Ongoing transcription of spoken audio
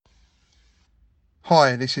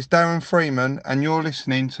Hi, this is Darren Freeman, and you're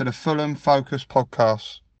listening to the Fulham Focus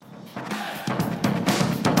podcast.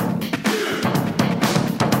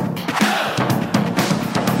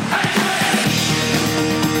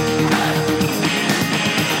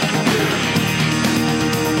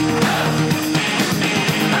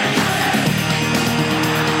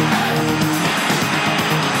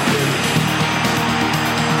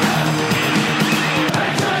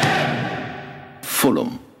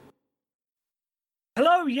 Fulham.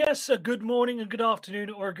 Hello, yes, a good morning, a good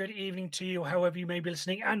afternoon, or a good evening to you, however you may be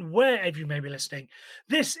listening and wherever you may be listening.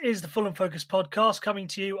 This is the Fulham Focus podcast coming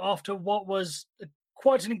to you after what was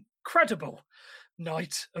quite an incredible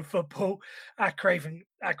night of football at Craven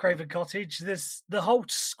Cottage. The whole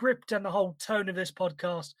script and the whole tone of this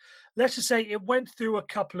podcast, let's just say it went through a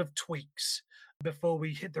couple of tweaks before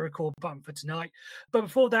we hit the record button for tonight. But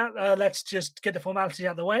before that, let's just get the formalities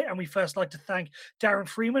out of the way. And we first like to thank Darren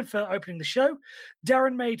Freeman for opening the show.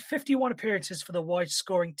 Darren made 51 appearances for the Whites,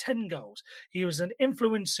 scoring 10 goals. He was an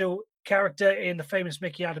influential character in the famous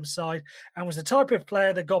Mickey Adams side and was the type of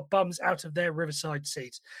player that got bums out of their Riverside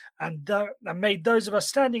seats and made those of us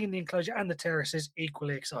standing in the enclosure and the terraces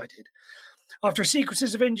equally excited. After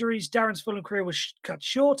sequences of injuries, Darren's Fulham career was cut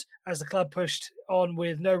short as the club pushed on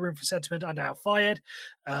with no room for sentiment and now fired.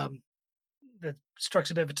 That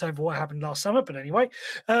strikes a bit of a tone for what happened last summer, but anyway.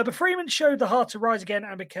 But Freeman showed the heart to rise again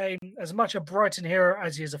and became as much a Brighton hero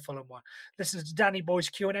as he is a Fulham one. Listen to Danny Boy's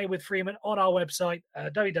Q&A with Freeman on our website,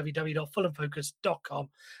 www.fulhamfocus.com.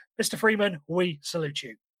 Mr. Freeman, we salute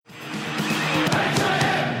you.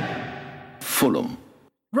 Fulham.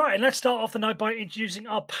 Right, and let's start off the night by introducing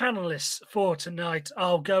our panelists for tonight.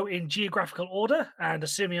 I'll go in geographical order, and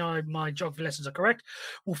assuming my geography lessons are correct,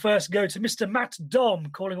 we'll first go to Mr. Matt Dom,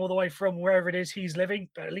 calling all the way from wherever it is he's living,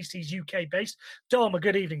 but at least he's UK-based. Dom, a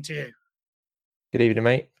good evening to you. Good evening,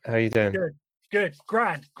 mate. How are you doing? Good.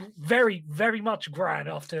 Grand. Very, very much grand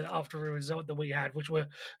after a result that we had, which we're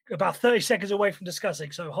about 30 seconds away from discussing.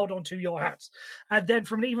 So hold on to your hats. And then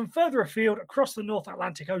from even further afield, across the North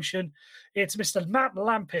Atlantic Ocean, it's Mr. Matt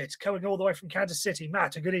Lampitt, coming all the way from Kansas City.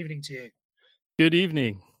 Matt, a good evening to you. Good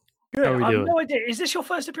evening. Good. How are we doing? I have no idea. Is this your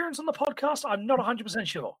first appearance on the podcast? I'm not 100%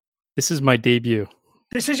 sure. This is my debut.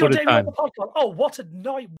 This is your debut on the podcast. Oh, what a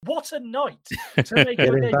night. What a night. To make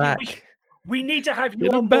your back. We need to have you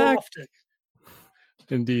Get on him back. more often.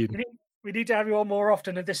 Indeed. We need to have you on more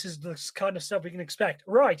often, and this is the kind of stuff we can expect.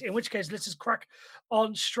 Right, in which case, let's just crack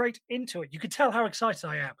on straight into it. You can tell how excited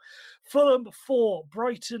I am. Fulham 4,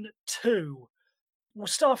 Brighton 2. We'll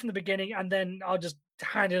start from the beginning, and then I'll just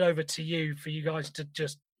hand it over to you for you guys to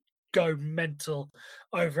just go mental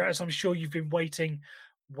over it, as I'm sure you've been waiting.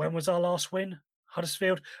 When was our last win?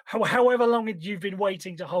 Huddersfield? However long you've been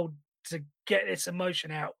waiting to get this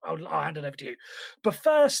emotion out, I'll hand it over to you. But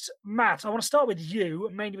first, Matt, I want to start with you,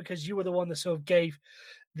 mainly because you were the one that sort of gave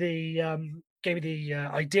me the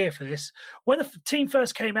idea for this. When the team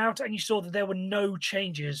first came out and you saw that there were no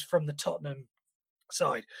changes from the Tottenham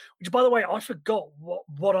side, which, by the way, I forgot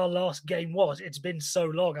what our last game was. It's been so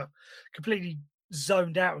long. I've completely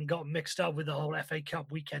zoned out and got mixed up with the whole FA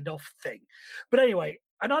Cup weekend off thing. But anyway,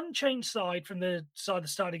 an unchanged side from the side that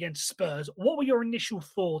started against Spurs. What were your initial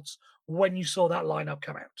thoughts when you saw that lineup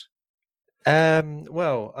come out?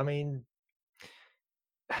 Well, I mean,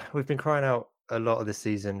 we've been crying out a lot of this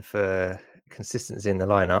season for consistency in the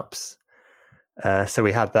lineups. So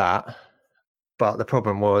we had that. But the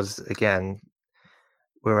problem was, again,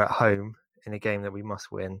 we're at home in a game that we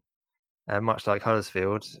must win. Much like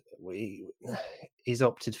Huddersfield, he's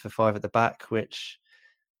opted for 5 at the back, which,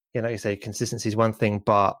 like you say, consistency is one thing,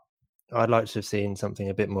 but I'd like to have seen something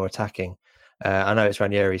a bit more attacking. I know it's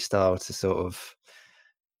Ranieri's style to sort of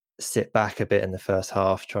sit back a bit in the first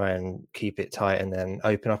half, try and keep it tight, and then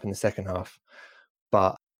open up in the second half.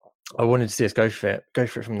 But I wanted to see us go for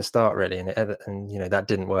it from the start, really, and that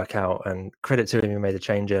didn't work out. And credit to him, he made a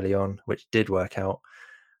change early on, which did work out.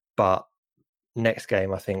 But next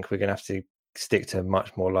game, I think we're going to have to stick to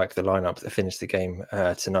much more like the lineup that finished the game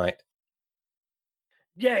tonight.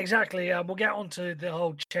 Yeah, exactly. We'll get on to the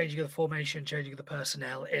whole changing of the formation, changing of the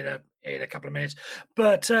personnel in a couple of minutes.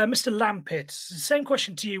 But Mr. Lampitt, same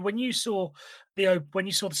question to you. When you saw the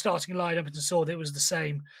starting lineup and saw that it was the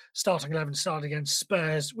same starting 11 started against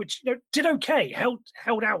Spurs, which did okay, held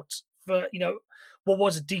out for what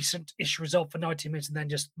was a decent-ish result for 90 minutes, and then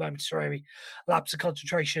just momentary lapse of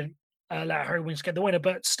concentration let Harry Winks get the winner.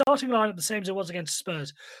 But starting lineup the same as it was against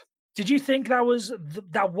Spurs. Did you think that was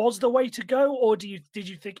the way to go, or did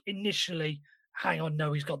you think initially, hang on,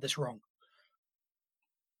 no, he's got this wrong?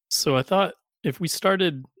 So I thought if we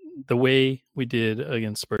started the way we did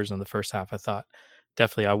against Spurs in the first half, I thought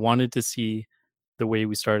definitely I wanted to see the way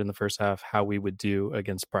we started in the first half, how we would do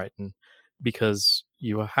against Brighton, because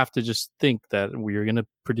you have to just think that we're going to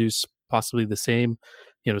produce possibly the same,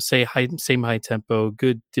 same high tempo,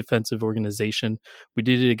 good defensive organization. We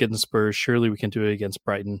did it against Spurs. Surely we can do it against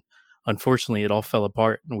Brighton. Unfortunately, it all fell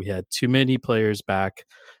apart, and we had too many players back.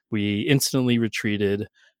 We instantly retreated.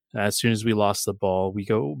 As soon as we lost the ball, we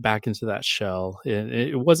go back into that shell. And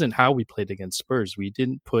it wasn't how we played against Spurs. We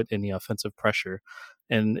didn't put any offensive pressure,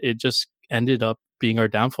 and it just ended up being our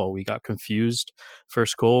downfall. We got confused.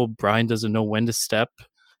 First goal, Brian doesn't know when to step.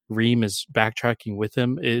 Ream is backtracking with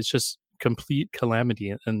him. It's just complete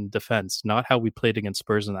calamity in defense, not how we played against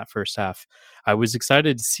Spurs in that first half. I was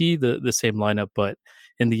excited to see the same lineup, but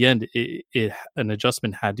in the end, an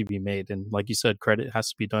adjustment had to be made. And like you said, credit has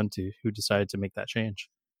to be done to who decided to make that change.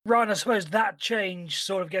 Ryan, I suppose that change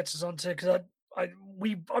sort of gets us onto, because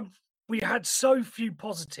we had so few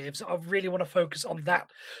positives. I really want to focus on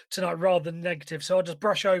that tonight rather than negatives. So I'll just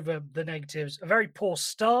brush over the negatives. A very poor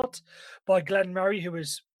start by Glenn Murray,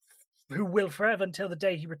 who will forever, until the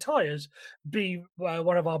day he retires, be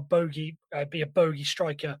one of our be a bogey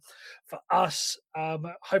striker for us.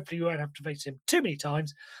 Hopefully we won't have to face him too many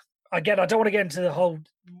times. Again, I don't want to get into the whole,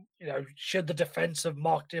 should the defense have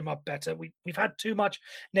marked him up better? We've had too much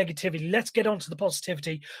negativity. Let's get on to the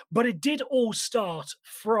positivity. But it did all start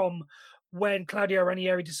from when Claudio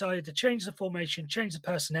Ranieri decided to change the formation, change the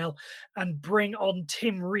personnel, and bring off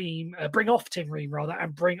Tim Ream, and bring on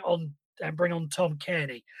Tom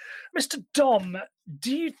Cairney. Mr. Dom,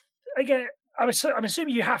 I'm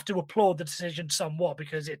assuming you have to applaud the decision somewhat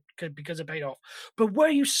because it paid off. But were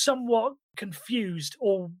you somewhat confused,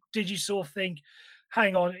 or did you sort of think,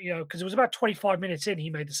 hang on, because it was about 25 minutes in he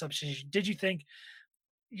made the substitution. Did you think,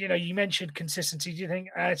 you mentioned consistency. Do you think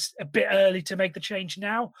it's a bit early to make the change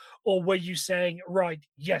now? Or were you saying, right,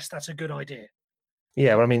 yes, that's a good idea?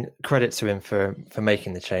 Yeah, well, I mean, credit to him for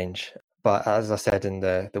making the change. But as I said in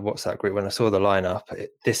the WhatsApp group, when I saw the lineup,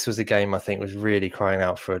 this was a game I think was really crying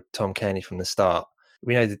out for Tom Cairney from the start.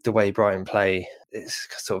 We know the way Brighton play, it's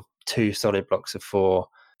sort of two solid blocks of four.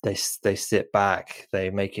 They sit back, they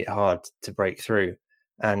make it hard to break through.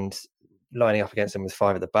 And lining up against them with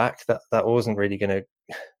five at the back, that wasn't really going to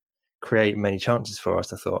create many chances for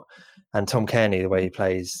us, I thought. And Tom Cairney, the way he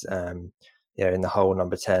plays, in the whole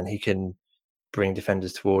number 10, he can bring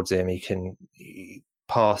defenders towards him. He can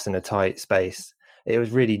pass in a tight space. It was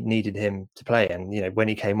really needed him to play. And, when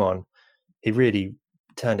he came on, he really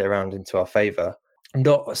turned it around into our favour.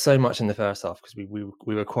 Not so much in the first half because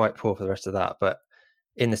we were quite poor for the rest of that. But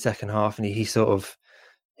in the second half, and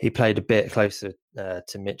he played a bit closer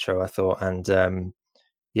to Mitro, I thought. And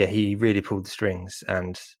he really pulled the strings.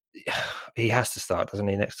 And he has to start, doesn't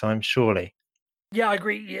he, next time? Surely. Yeah, I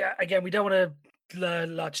agree. Yeah, again, we don't want to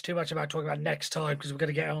large too much about talking about next time because we're going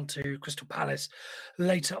to get on to Crystal Palace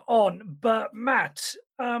later on. But Matt,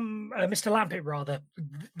 Mr. Lampett, rather,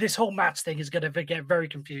 this whole Matt's thing is going to get very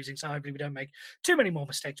confusing. So hopefully we don't make too many more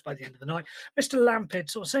mistakes by the end of the night. Mr. Lampett,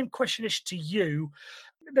 sort of same question-ish to you.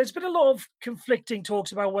 There's been a lot of conflicting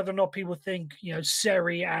talks about whether or not people think,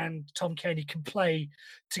 Seri and Tom Cairney can play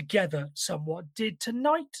together somewhat. Did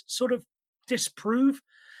tonight sort of disprove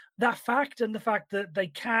that fact and the fact that they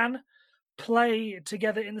can play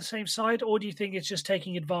together in the same side, or do you think it's just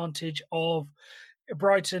taking advantage of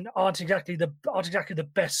Brighton aren't exactly the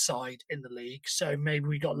best side in the league, so maybe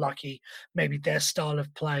we got lucky, maybe their style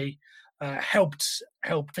of play helped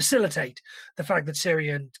facilitate the fact that Seri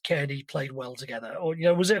and Cairney played well together, or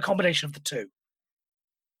was it a combination of the two?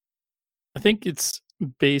 I think it's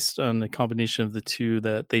based on the combination of the two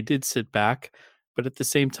that they did sit back, but at the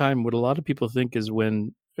same time, what a lot of people think is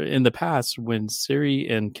when in the past, when Seri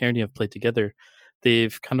and Cairney have played together,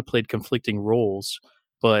 they've kind of played conflicting roles.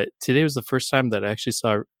 But today was the first time that I actually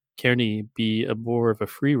saw Cairney be more of a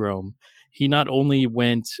free roam. He not only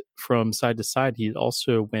went from side to side, he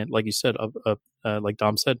also went, like you said, up like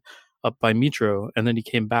Dom said, up by Mitro, and then he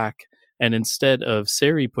came back. And instead of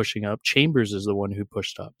Seri pushing up, Chambers is the one who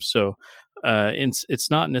pushed up. So it's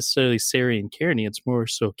not necessarily Seri and Cairney; it's more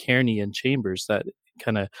so Cairney and Chambers that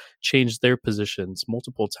kind of changed their positions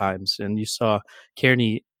multiple times, and you saw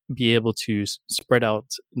Cairney be able to spread out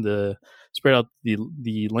the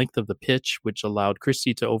length of the pitch, which allowed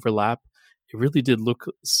Christie to overlap. It really did look,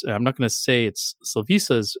 I'm not going to say it's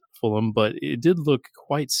Slavisa Fulham, but it did look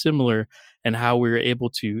quite similar in how we were able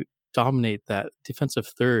to dominate that defensive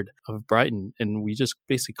third of Brighton, and we just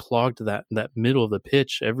basically clogged that middle of the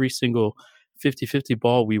pitch. Every single 50-50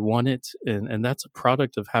 ball, we won it, and that's a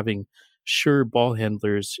product of having sure ball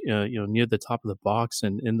handlers, near the top of the box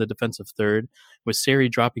and in the defensive third, with Seri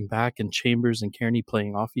dropping back and Chambers and Cairney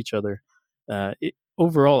playing off each other.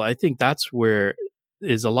 Overall, I think that's where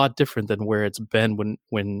is a lot different than where it's been when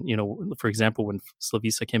for example, when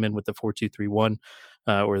Slavisa came in with the 4-2-3-1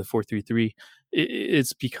 or the 4-3-3.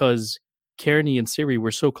 It's because Kearney and Siri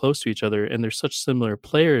were so close to each other, and they're such similar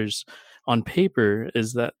players on paper.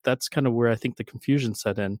 That's kind of where I think the confusion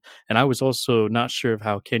set in. And I was also not sure of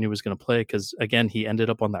how Kearney was going to play because, again, he ended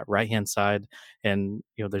up on that right hand side, and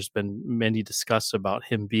there's been many discuss about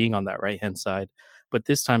him being on that right hand side. But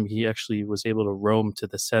this time he actually was able to roam to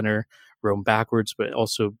the center, roam backwards, but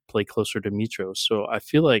also play closer to Mitro. So I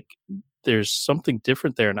feel like there's something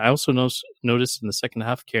different there. And I also noticed in the second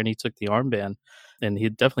half, Kearney took the armband, and he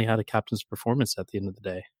definitely had a captain's performance at the end of the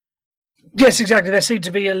day. Yes, exactly. There seemed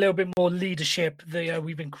to be a little bit more leadership.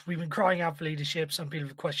 We've been crying out for leadership. Some people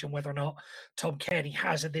have questioned whether or not Tom Kearney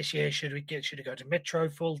has it this year. Should it go to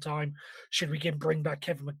Mitro full time? Should we bring back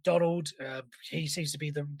Kevin McDonald? He seems to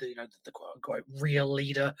be the quote unquote real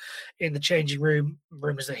leader in the changing room.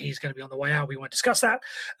 Rumors that he's going to be on the way out. We won't discuss that.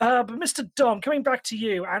 But Mr. Dom, coming back to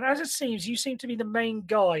you, and as it seems, you seem to be the main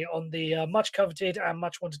guy on the much coveted and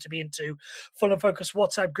much wanted to be into Fulham Focus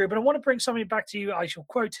WhatsApp group. And I want to bring something back to you. I shall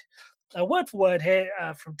quote word for word here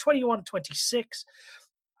from 21-26.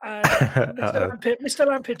 Mr.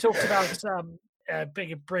 Lampit talked about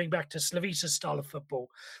bringing back to Slavisa's style of football.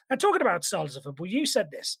 And talking about styles of football, you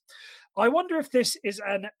said this: I wonder if this is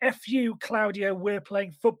an FU Claudio, we're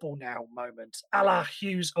playing football now moment, a la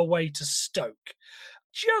Hughes away to Stoke.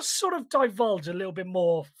 Just sort of divulge a little bit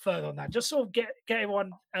more further on that. Just sort of get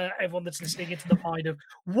everyone that's listening into the mind of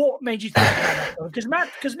what made you think about that.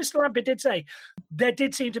 Because Mr. Lampert did say there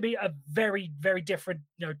did seem to be a very, very different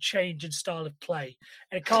change in style of play,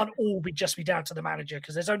 and it can't all be down to the manager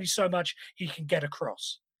because there's only so much he can get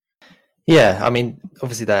across. Yeah, I mean,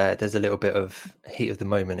 obviously there's a little bit of heat of the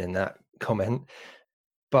moment in that comment,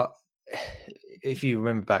 but if you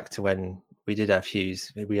remember back to when we did have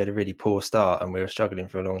Hughes, we had a really poor start and we were struggling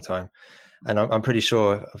for a long time. And I'm pretty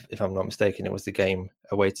sure, if I'm not mistaken, it was the game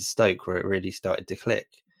away to Stoke where it really started to click.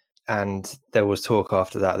 And there was talk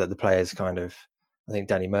after that the players I think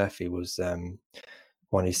Danny Murphy was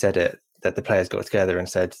one who said it, that the players got together and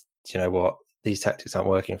said, you know what, these tactics aren't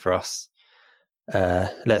working for us.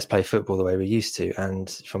 Let's play football the way we used to. And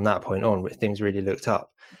from that point on, things really looked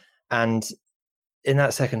up. And in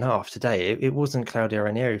that second half today, it wasn't Claudio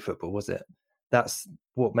Ranieri football, was it? That's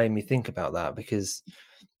what made me think about that, because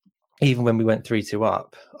even when we went 3-2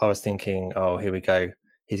 up, I was thinking, oh, here we go.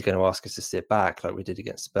 He's going to ask us to sit back like we did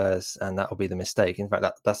against Spurs, and that will be the mistake. In fact,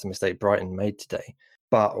 that's the mistake Brighton made today.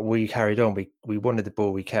 But we carried on. We wanted the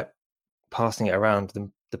ball. We kept passing it around,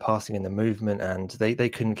 the passing and the movement, and they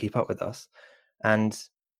couldn't keep up with us. And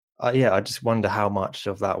I just wonder how much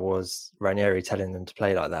of that was Ranieri telling them to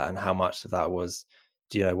play like that, and how much of that was,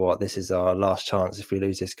 do you know what, this is our last chance. If we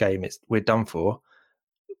lose this game, we're done for.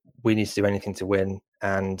 We need to do anything to win,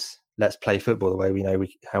 and let's play football the way we know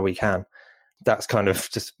how we can. That's kind of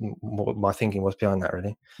just what my thinking was behind that,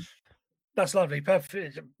 really. That's lovely.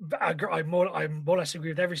 Perfect. I more or less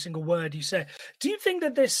agree with every single word you said. Do you think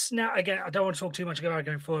that this now, again, I don't want to talk too much about it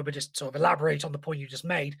going forward, but just sort of elaborate on the point you just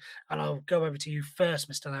made, and I'll go over to you first,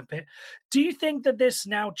 Mr. Lampit. Do you think that this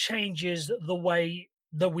now changes the way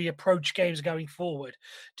that we approach games going forward?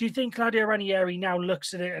 Do you think Claudio Ranieri now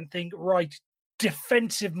looks at it and think, right,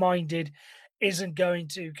 defensive-minded isn't going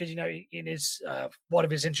to, because, in his one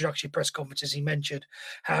of his introductory press conferences, he mentioned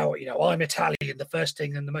how, I'm Italian. The first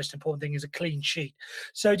thing and the most important thing is a clean sheet.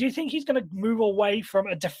 So do you think he's going to move away from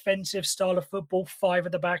a defensive style of football, 5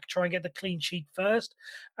 at the back, try and get the clean sheet first,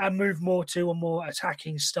 and move more to a more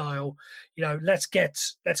attacking style? Let's get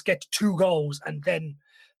 2 goals, and then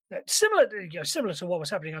similar to what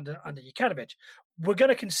was happening under Jukanovic. We're going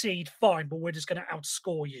to concede, fine, but we're just going to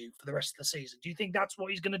outscore you for the rest of the season. Do you think that's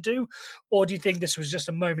what he's going to do, or do you think this was just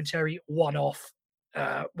a momentary one-off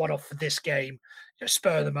for this game,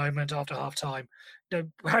 spur of the moment after half time?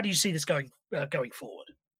 How do you see this going forward?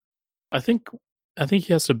 I think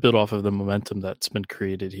he has to build off of the momentum that's been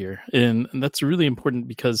created here, and that's really important,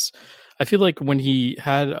 because I feel like when he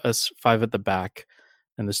had us 5 at the back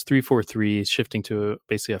and this 3-4-3 shifting to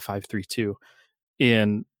basically a 5-3-2,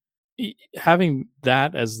 and having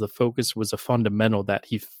that as the focus was a fundamental that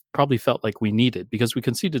he probably felt like we needed, because we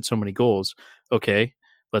conceded so many goals. Okay,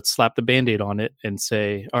 let's slap the Band-Aid on it and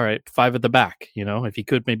say, all right, 5 at the back. If he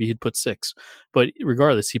could, maybe he'd put 6. But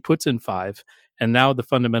regardless, he puts in 5. And now the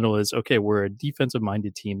fundamental is, okay, we're a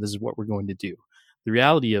defensive-minded team. This is what we're going to do. The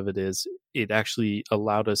reality of it is it actually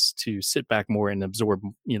allowed us to sit back more and absorb,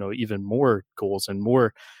 even more goals and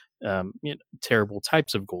more terrible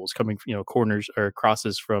types of goals coming, corners or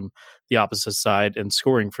crosses from the opposite side and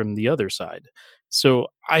scoring from the other side. So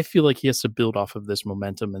I feel like he has to build off of this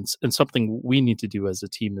momentum, and something we need to do as a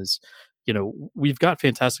team is, we've got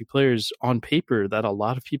fantastic players on paper that a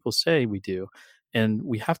lot of people say we do, and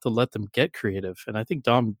we have to let them get creative. And I think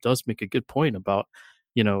Dom does make a good point about,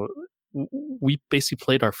 we basically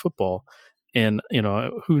played our football. And,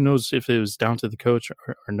 who knows if it was down to the coach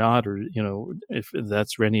or not, or, if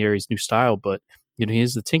that's Ranieri's new style, but, he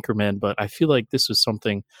is the Tinkerman. But I feel like this is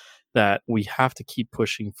something that we have to keep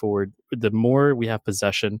pushing forward. The more we have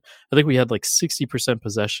possession, I think we had like 60%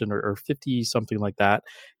 possession or 50, something like that.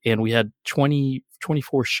 And we had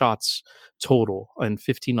 24 shots total and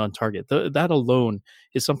 15 on target. That alone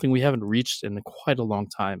is something we haven't reached in quite a long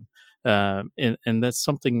time. And that's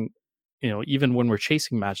something, even when we're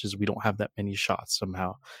chasing matches, we don't have that many shots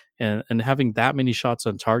somehow. And having that many shots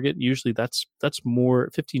on target, usually that's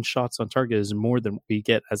more. 15 shots on target is more than we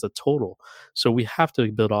get as a total. So we have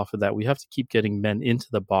to build off of that. We have to keep getting men into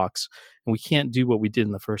the box, and we can't do what we did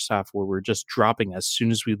in the first half, where we're just dropping as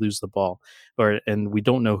soon as we lose the ball, and we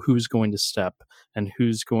don't know who's going to step and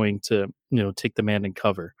who's going to take the man in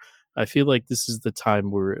cover. I feel like this is the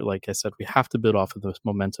time where, like I said, we have to build off of this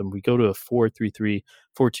momentum. We go to a 4-3-3,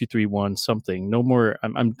 4-2-3-1, something. No more.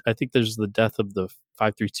 I think there's the death of the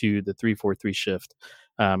 5-3-2, the 3-4-3 shift.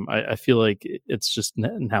 I feel like it's just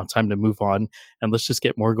now time to move on, and let's just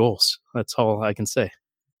get more goals. That's all I can say.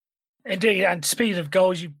 Indeed, and speed of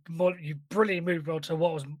goals, you brilliantly moved on to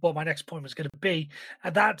what my next point was going to be,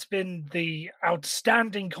 and that's been the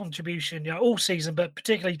outstanding contribution, all season, but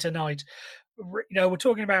particularly tonight. We're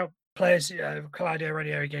talking about players. Claudio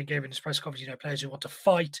Ranieri again gave in his press conference, players who want to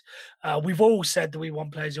fight. We've all said that we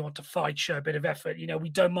want players who want to fight, show a bit of effort. We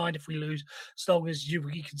don't mind if we lose, as long as you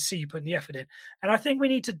can see you putting the effort in. And I think we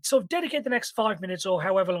need to sort of dedicate the next 5 minutes, or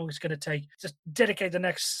however long it's going to take, just dedicate the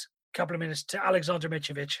next couple of minutes to Alexander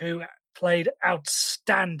Mitrovic, who played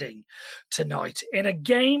outstanding tonight in a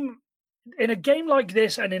game like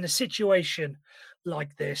this, and in a situation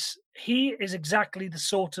like this. He is exactly the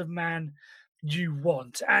sort of man you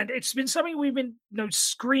want, and it's been something we've been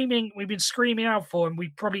screaming out for, and we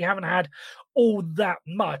probably haven't had all that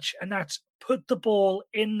much, and that's put the ball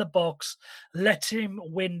in the box, let him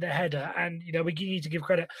win the header. And we need to give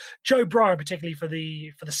credit Joe Bryan particularly for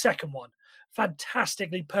the second one.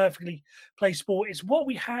 Fantastically, perfectly placed ball. It's what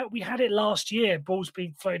we had it last year. Balls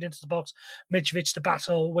being floated into the box, Mitrovic to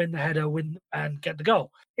battle, win the header, win and get the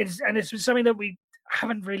goal. It's been something that we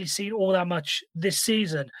haven't really seen all that much this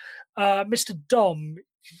season. Mr. Dom,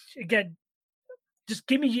 again, just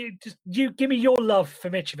give me your love for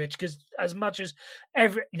Mitrovic, because as much as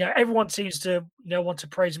everyone seems to want to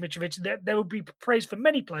praise Mitrovic, there will be praise for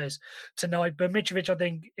many players tonight, but Mitrovic, I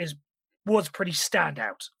think, was pretty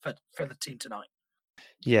standout for the team tonight.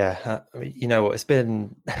 Yeah, you know what, it's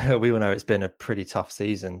been, we all know it's been a pretty tough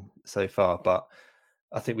season so far, but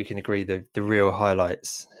I think we can agree the real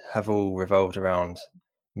highlights have all revolved around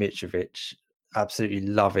Mitrovic absolutely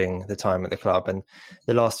loving the time at the club. And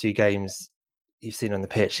the last few games you've seen on the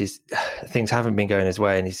pitch, things haven't been going his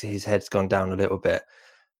way, and his head's gone down a little bit.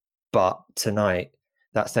 But tonight,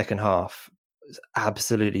 that second half was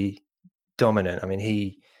absolutely dominant. I mean,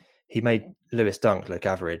 he made Lewis Dunk look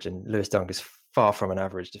average, and Lewis Dunk is far from an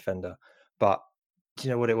average defender. But do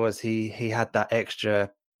you know what it was? He had that extra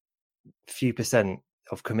few percent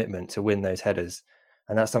of commitment to win those headers,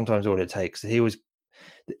 and that's sometimes all it takes. He was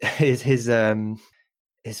his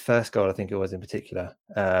first goal, I think it was in particular,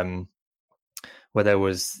 where there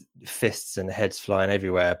was fists and heads flying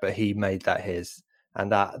everywhere, but he made that his,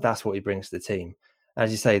 and that's what he brings to the team. As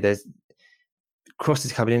you say, there's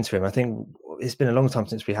crosses coming into him. I think it's been a long time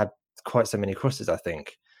since we had quite so many crosses, I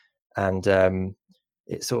think, and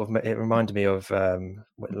it reminded me of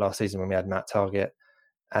last season when we had Matt Targett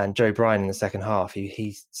and Joe Bryan in the second half.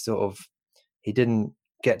 He didn't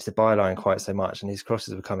get to the byline quite so much, and his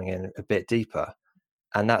crosses were coming in a bit deeper,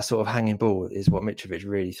 and that sort of hanging ball is what Mitrovic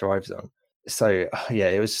really thrives on. So yeah,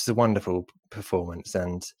 it was just a wonderful performance,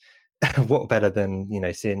 and what better than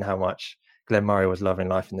seeing how much Glenn Murray was loving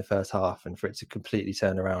life in the first half, and for it to completely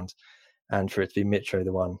turn around, and for it to be Mitro,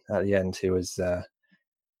 the one at the end, who was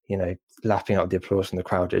lapping up the applause from the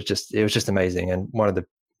crowd. It was just amazing, and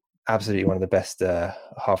absolutely one of the best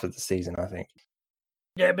half of the season, I think.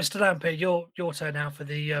 Yeah, Mr. Lampert, your turn now for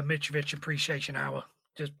the Mitrovic Appreciation Hour.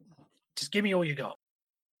 Just give me all you got.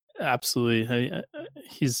 Absolutely.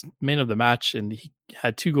 He's man of the match, and he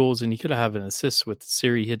had 2 goals, and he could have an assist with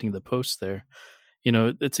Siri hitting the post there.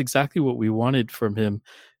 It's exactly what we wanted from him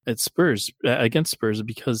at Spurs, against Spurs,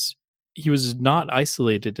 because he was not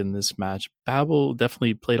isolated in this match. Babel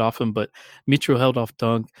definitely played off him, but Mitro held off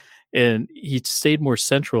Dunk, and he stayed more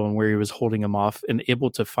central in where he was holding him off and able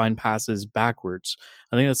to find passes backwards.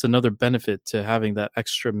 I think that's another benefit to having that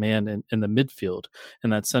extra man in the midfield, in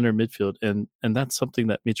that center midfield, and that's something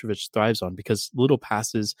that Mitrovic thrives on, because little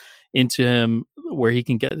passes into him where he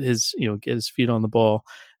can get his feet on the ball.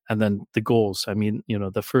 And then the goals. I mean,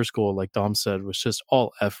 the first goal, like Dom said, was just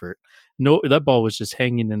all effort. No, that ball was just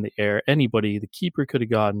hanging in the air. Anybody, the keeper could have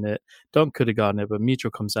gotten it, Dunk could have gotten it, but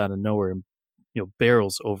Mitro comes out of nowhere and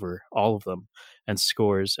barrels over all of them and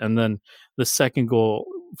scores. And then the second goal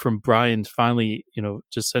from Brian, finally,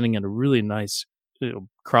 just sending in a really nice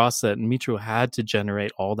cross that Mitro had to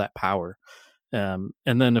generate all that power. And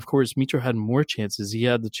then, of course, Mitro had more chances. He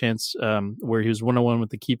had the chance where he was 1-on-1 with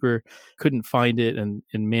the keeper, couldn't find it, and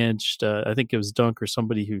managed, I think it was Dunk or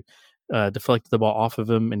somebody who deflected the ball off of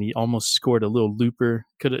him, and he almost scored a little looper.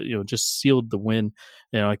 Could have, just sealed the win.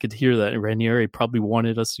 I could hear that Ranieri probably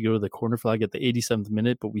wanted us to go to the corner flag at the 87th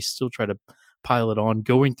minute, but we still try to pile it on,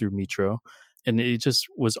 going through Mitro. And it just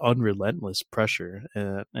was unrelentless pressure.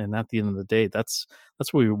 And at the end of the day, that's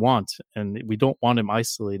what we want. And we don't want him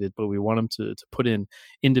isolated, but we want him to put in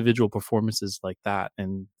individual performances like that.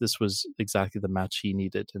 And this was exactly the match he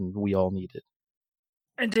needed and we all needed.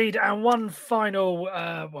 Indeed, and one final,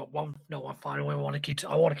 I want to keep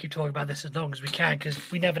talking about this as long as we can, because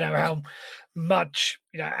we never know how much,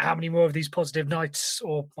 how many more of these positive nights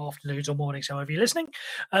or afternoons or mornings, however you're listening,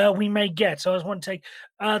 we may get. So I just want to take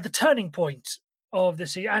the turning point of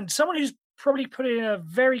this year, and someone who's probably put in a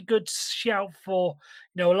very good shout for,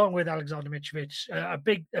 along with Alexander Mitrovic,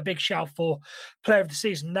 a big shout for player of the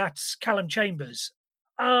season. That's Callum Chambers.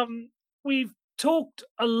 We've talked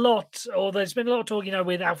a lot, or there's been a lot of talk,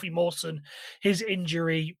 with Alfie Mawson, his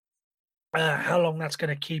injury, how long that's going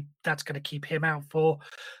to keep him out for.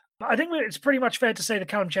 But I think it's pretty much fair to say that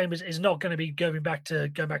Callum Chambers is not going to be going back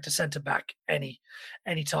to centre back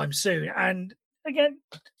anytime soon. And again,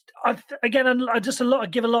 I give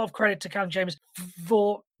a lot of credit to Callum Chambers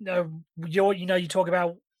for you talk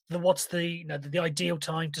about what's the ideal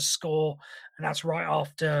time to score, and that's right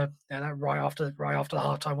after the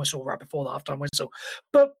halftime whistle, right before the halftime whistle,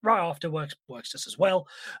 but right after works just as well.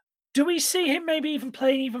 Do we see him maybe even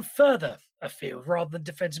playing even further afield rather than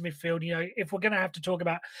defensive midfield? If we're going to have to talk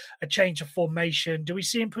about a change of formation, do we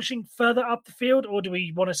see him pushing further up the field, or do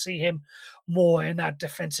we want to see him more in that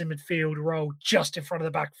defensive midfield role just in front of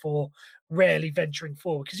the back four, rarely venturing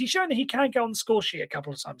forward? Because he's shown that he can get on the score sheet a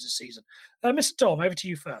couple of times this season. Mr. Dom, over to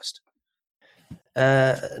you first.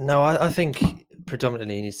 No, I think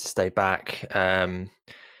predominantly he needs to stay back.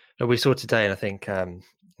 We saw today, and I think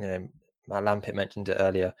Matt Lampett mentioned it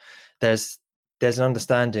earlier. There's an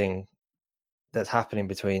understanding that's happening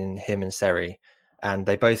between him and Seri, and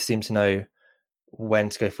they both seem to know when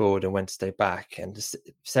to go forward and when to stay back. And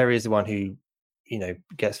Seri is the one who,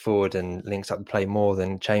 gets forward and links up the play more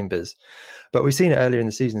than Chambers. But we've seen it earlier in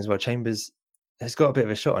the season as well. Chambers has got a bit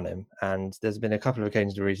of a shot on him, and there's been a couple of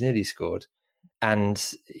occasions where he's nearly scored. And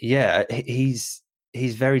yeah, he's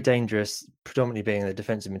very dangerous, predominantly being a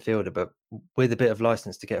defensive midfielder, but with a bit of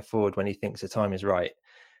license to get forward when he thinks the time is right.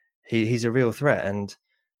 He's a real threat. And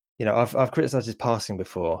I've criticised his passing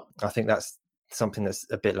before. I think that's something that's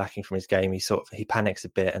a bit lacking from his game. He panics a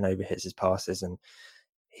bit and overhits his passes, and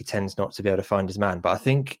he tends not to be able to find his man. But I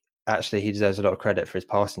think actually he deserves a lot of credit for his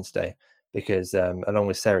passing today, because along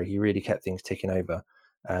with Seri, he really kept things ticking over.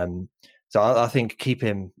 So I think keep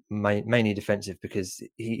him mainly defensive, because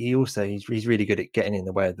he's really good at getting in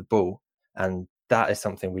the way of the ball, and that is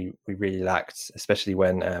something we really lacked, especially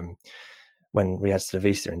when we had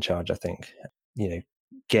Slavisa in charge. I think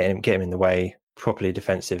get him in the way, properly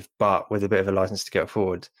defensive, but with a bit of a license to get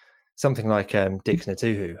forward. Something like Dixon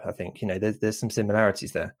Atuhu, I think there's some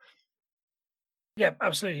similarities there. Yeah,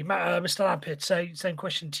 absolutely. Mr. Lampett, same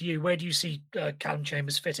question to you. Where do you see Callum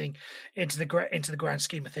Chambers fitting into the grand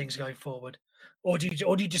scheme of things going forward, or do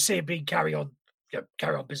you just see it being carry on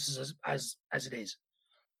business as it is?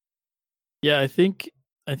 Yeah, I think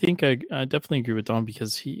I definitely agree with Don,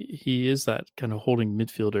 because he is that kind of holding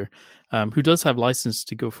midfielder who does have license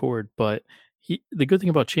to go forward, but the good thing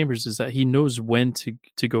about Chambers is that he knows when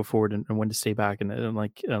to go forward and when to stay back, and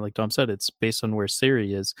like Dom said, it's based on where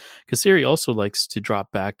Seri is, because Seri also likes to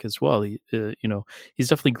drop back as well. He's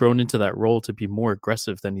definitely grown into that role to be more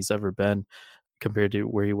aggressive than he's ever been compared to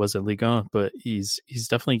where he was at Ligue 1, but he's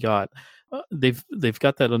definitely got they've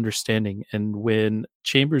got that understanding, and when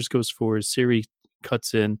Chambers goes forward, Seri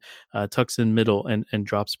cuts in, tucks in middle and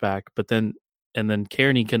drops back, but then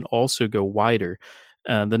Kearney can also go wider.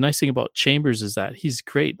 The nice thing about Chambers is that he's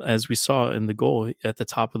great, as we saw in the goal at the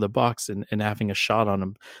top of the box and having a shot on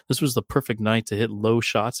him. This was the perfect night to hit low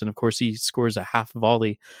shots. And of course, he scores a half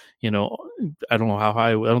volley. I don't know how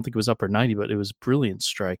high, I don't think it was upper 90, but it was a brilliant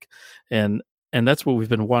strike. And that's what we've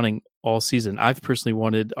been wanting all season. I've personally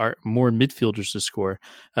wanted our more midfielders to score,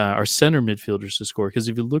 our center midfielders to score, because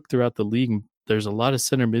if you look throughout the league, there's a lot of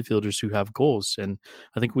center midfielders who have goals, and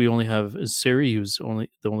I think we only have Seri, who's the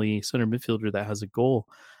only center midfielder that has a goal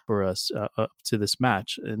for us up to this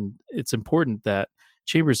match. And it's important that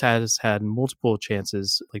Chambers has had multiple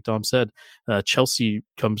chances. Like Dom said, Chelsea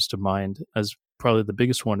comes to mind as probably the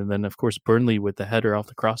biggest one, and then of course Burnley with the header off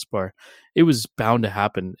the crossbar. It was bound to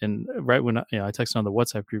happen, and right when I texted on the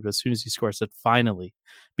WhatsApp group, as soon as he scored, I said finally,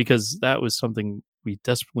 because that was something we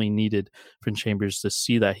desperately needed from Chambers, to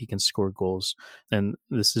see that he can score goals, and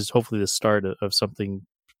this is hopefully the start of something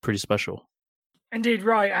pretty special. Indeed,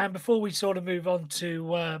 right. And before we sort of move on to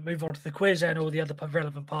the quiz and all the other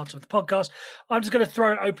relevant parts of the podcast, I'm just going to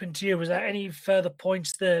throw it open to you. Is there any further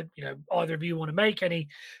points that either of you want to make? Any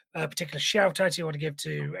particular shout outs you want to give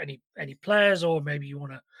to any players, or maybe you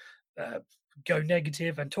want to go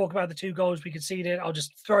negative and talk about the 2 goals we conceded? I'll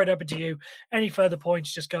just throw it open to you. Any further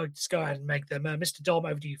points? Just go ahead and make them. Mr. Dom,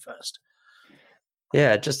 over to you first.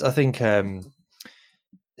 Yeah, I think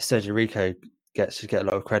Sergio Rico should get a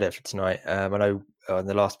lot of credit for tonight. I know on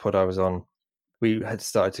the last pod I was on, we had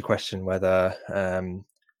started to question whether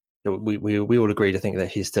we all agreed, I think,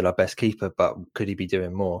 that he's still our best keeper, but could he be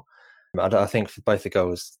doing more? I think for both the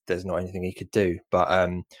goals, there's not anything he could do. But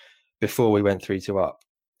before we went 3-2 up,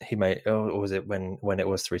 he made, or was it when it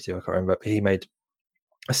was 3-2? I can't remember. But he made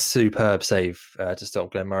a superb save to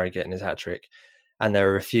stop Glenn Murray getting his hat trick. And there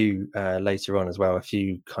were a few later on as well, a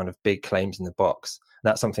few kind of big claims in the box.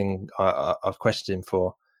 That's something I've questioned him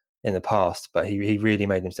for in the past, but he really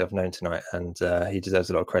made himself known tonight, and he deserves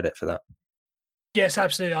a lot of credit for that. Yes,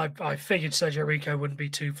 absolutely. I figured Sergio Rico wouldn't be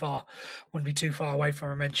too far away from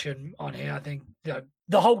a mention on here. I think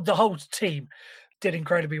the whole team did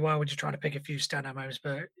incredibly well. We're just trying to pick a few standout moments,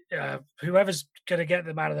 but whoever's going to get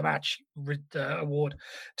the man of the match award,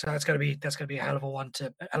 so that's going to be a hell of a one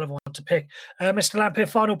to pick. Mr. Lampier,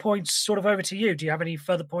 final points sort of over to you. Do you have any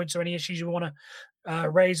further points or any issues you want to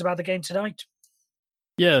raise about the game tonight?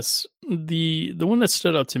 Yes, the one that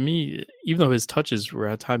stood out to me, even though his touches were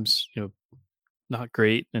at times not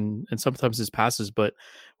great, and sometimes his passes, but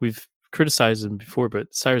we've criticized him before,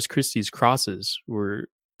 but Cyrus Christie's crosses were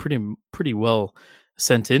pretty well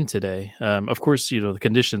sent in today. Of course, the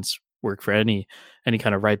conditions work for any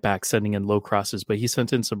kind of right back sending in low crosses, but he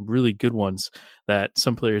sent in some really good ones that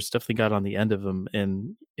some players definitely got on the end of him,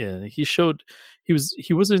 and he showed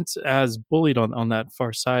he wasn't as bullied on that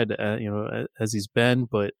far side as he's been,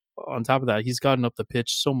 but on top of that, he's gotten up the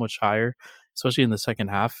pitch so much higher, especially in the second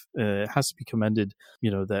half. It has to be commended,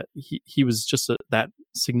 that he was just that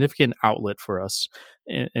significant outlet for us,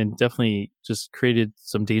 and definitely just created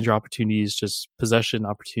some danger opportunities, just possession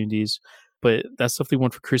opportunities. But that's definitely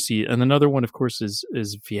one for Christie. And another one, of course, is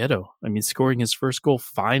Vieto. I mean, scoring his first goal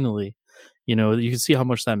finally. You can see how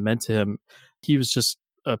much that meant to him. He was just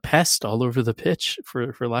a pest all over the pitch,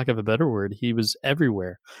 for lack of a better word. He was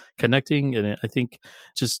everywhere, connecting, and I think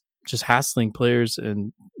just hassling players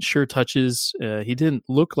and sure touches. He didn't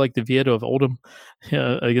look like the Vieto of Oldham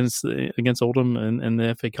against Oldham in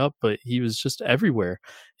the FA Cup, but he was just everywhere.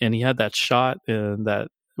 And he had that shot, and that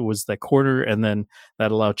was that corner, and then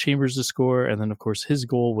that allowed Chambers to score. And then, of course, his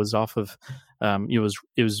goal was off of it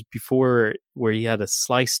was before, where he had a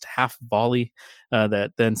sliced half volley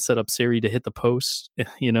that then set up Seri to hit the post.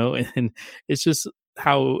 And it's just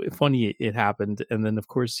how funny it happened. And then, of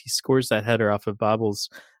course, he scores that header off of Babel's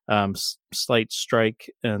slight strike,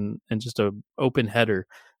 and just a open header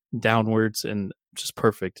downwards, and just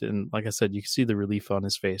perfect. And like I said, you can see the relief on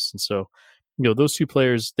his face. And so, those two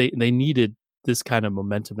players, they needed this kind of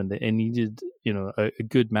momentum, and they needed a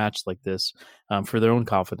good match like this for their own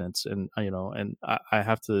confidence. And I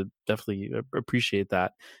have to definitely appreciate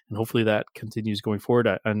that, and hopefully that continues going forward.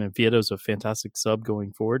 And Vieto's a fantastic sub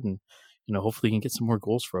going forward, and hopefully he can get some more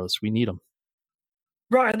goals for us. We need him.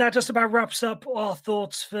 Right, and that just about wraps up our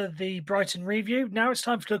thoughts for the Brighton review. Now it's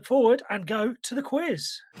time to look forward and go to the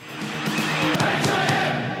quiz.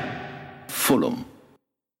 Fulham.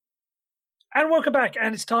 And welcome back,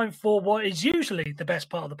 and it's time for what is usually the best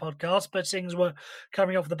part of the podcast, but since we're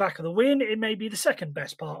coming off the back of the win, it may be the second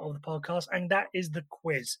best part of the podcast, and that is the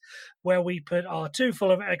quiz, where we put our two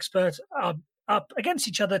Fulham experts up against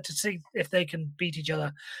each other to see if they can beat each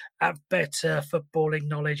other at better footballing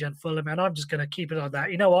knowledge and Fulham. And I'm just going to keep it on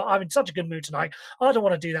that. You know what? I'm in such a good mood tonight. I don't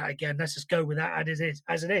want to do that again. Let's just go with that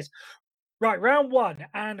as it is. Right, round one.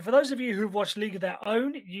 And for those of you who've watched League of Their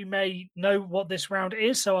Own, you may know what this round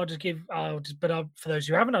is. So for those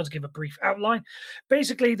who haven't, I'll just give a brief outline.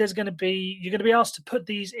 Basically, you're going to be asked to put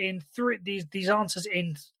these answers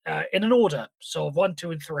in an order, so 1, 2,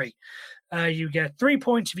 and 3. You get 3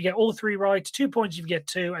 points if you get all 3 right, 2 points if you get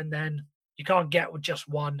 2, and then you can't get with just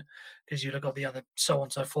 1 because you'd have got the other, so on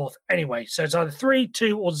and so forth. Anyway, so it's either 3,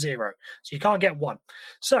 2, or 0. So you can't get 1.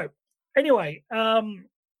 So anyway,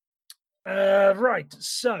 right,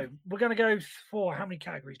 so we're going to go for how many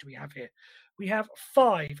categories do we have here? We have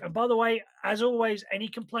 5. And by the way, as always, any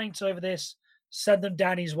complaints over this, send them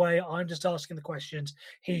Danny's way. I'm just asking the questions.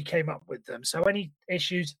 He came up with them. So any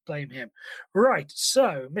issues, blame him. Right,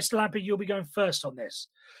 so Mr. Lampert, you'll be going first on this.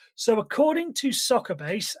 So according to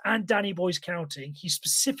Soccerbase and Danny Boy's Counting, he's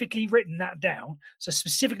specifically written that down. So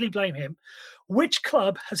specifically blame him. Which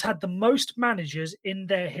club has had the most managers in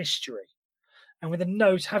their history? And with a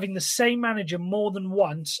note, having the same manager more than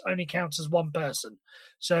once only counts as one person.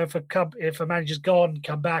 So if a manager's gone,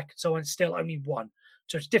 come back, so on, it's still only one.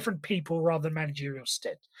 So it's different people rather than managerial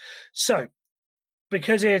stint. So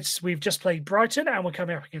because we've just played Brighton and we're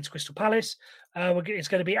coming up against Crystal Palace, it's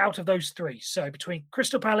going to be out of those 3. So between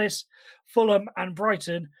Crystal Palace, Fulham, and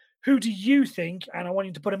Brighton, who do you think, and I want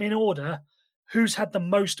you to put them in order, who's had the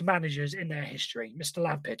most managers in their history? Mr.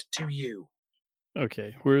 Lampert, to you.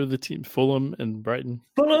 Okay, where are the teams? Fulham and Brighton?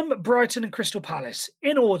 Fulham, Brighton, and Crystal Palace.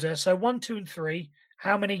 In order, so 1, 2, and 3.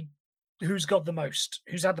 Who's got the most?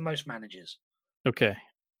 Who's had the most managers? Okay.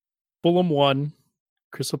 Fulham 1,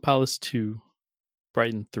 Crystal Palace 2,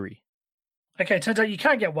 Brighton 3. Okay, turns out you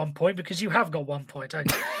can get 1 point because you have got 1 point.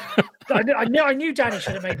 I knew Danny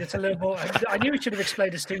should have made this a little more. I knew he should have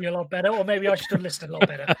explained this to you a lot better, or maybe I should have listened a lot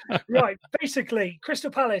better. Right, basically,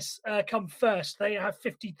 Crystal Palace come first. They've had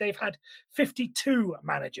 52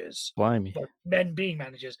 managers. Blimey. Well, men being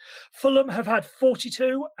managers. Fulham have had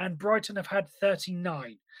 42, and Brighton have had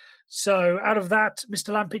 39. So out of that,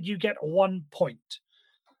 Mr. Lampert, you get 1 point.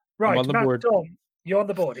 Right, on the Matt board. Dom, you're on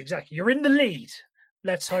the board, exactly. You're in the lead.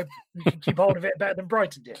 Let's hope you can keep hold of it better than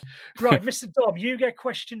Brighton did. Right, Mr. Dom, you get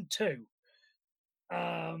question 2.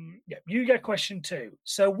 You get question 2.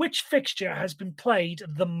 So which fixture has been played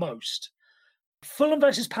the most? Fulham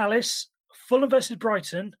versus Palace, Fulham versus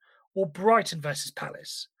Brighton, or Brighton versus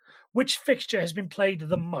Palace? Which fixture has been played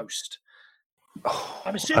the most?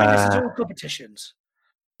 I'm assuming this is all competitions.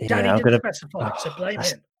 Danny didn't specify, so blame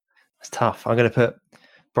him. It's tough. I'm going to put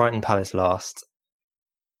Brighton Palace last.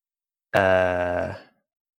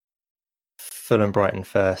 Fulham Brighton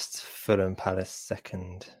first, Fulham Palace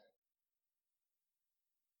second.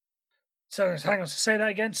 So hang on, say that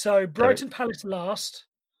again. So Brighton Palace last.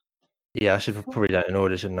 Yeah, I should probably do it in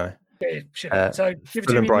order, shouldn't I? Yeah, should. So give it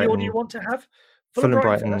to me in the order you want to have. Fulham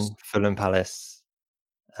Brighton, Fulham Palace,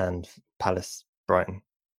 and Palace Brighton.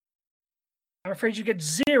 I'm afraid you get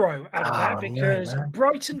 0 out of that because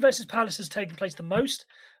Brighton versus Palace has taken place the most.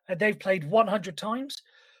 They've played 100 times.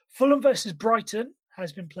 Fulham versus Brighton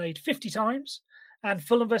has been played 50 times, and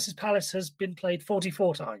Fulham versus Palace has been played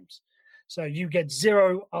 44 times. So you get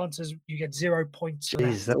 0 answers. You get 0 points.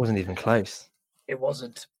 Jeez, that wasn't even close. It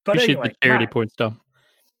wasn't. But Appreciate anyway, the charity points, Dom.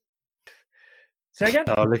 Say again?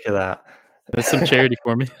 Oh, look at that. That's some charity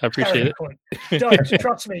for me. I appreciate it. Don't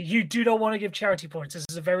trust me. You do not want to give charity points. This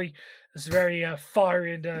is very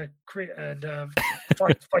fiery and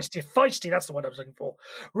feisty. That's the word I was looking for.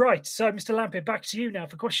 Right. So, Mr. Lampert, back to you now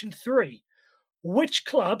for question 3. Which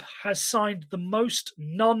club has signed the most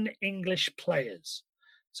non-English players?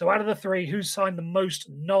 So, out of the 3, who's signed the most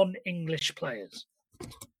non-English players?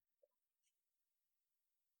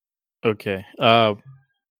 Okay.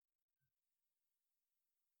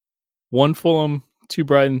 1 Fulham, 2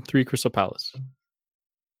 Brighton, 3 Crystal Palace.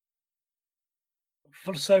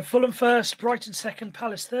 So Fulham first, Brighton second,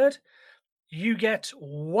 Palace third. You get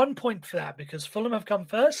 1 point for that because Fulham have come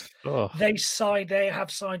first. Oh. They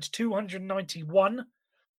have signed 291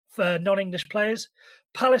 for non-English players.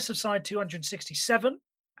 Palace have signed 267,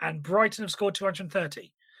 and Brighton have scored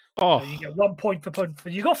 230. Oh, so you get 1 point for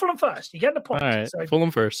you got Fulham first. You get the point. All right, so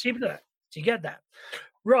Fulham first. Keep it there. So you get that.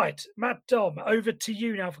 Right, Matt Dom, over to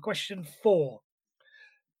you now for question 4.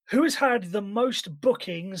 Who has had the most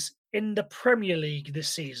bookings in the Premier League this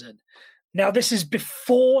season? Now, this is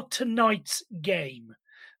before tonight's game.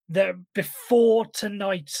 Who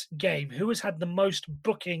has had the most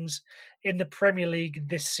bookings in the Premier League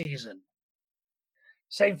this season?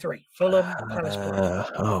 Same 3. Fulham,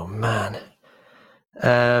 Palace. Oh, man.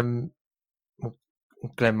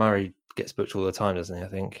 Glenn Murray gets booked all the time, doesn't he, I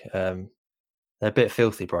think? They're a bit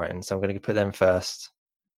filthy, Brighton, so I'm going to put them first.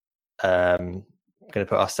 I'm going to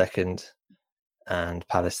put us second and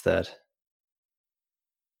Palace third.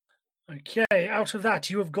 Okay, out of that,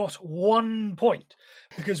 you have got 1 point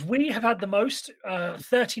because we have had the most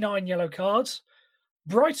 39 yellow cards.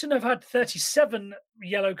 Brighton have had 37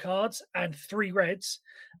 yellow cards and 3 reds.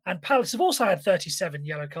 And Palace have also had 37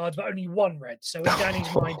 yellow cards, but only 1 red. So in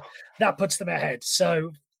Danny's mind, that puts them ahead.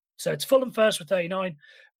 So it's Fulham first with 39,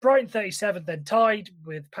 Brighton 37, then tied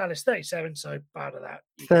with Palace 37. So out of that,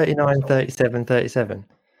 39, 37, 37.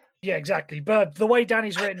 Yeah, exactly. But the way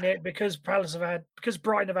Danny's written it, because Brighton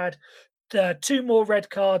have had 2 more red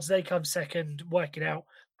cards, they come second. Work it out.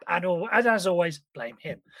 And as always, blame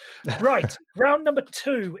him. Right, round number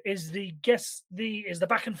 2 is the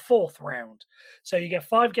back and forth round. So you get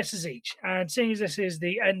 5 guesses each. And seeing as this is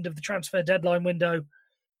the end of the transfer deadline window,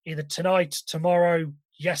 either tonight, tomorrow,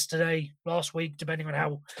 yesterday, last week, depending on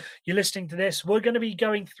how you're listening to this, we're going to be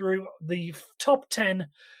going through the top 10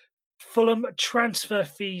 Fulham transfer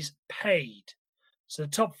fees paid. So the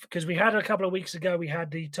top, because we had a couple of weeks ago, we had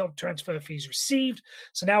the top transfer fees received.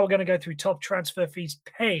 So now we're going to go through top transfer fees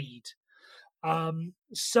paid.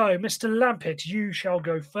 So Mr. Lampett, you shall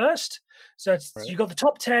go first. So you got the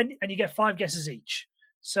top 10 and you get 5 guesses each.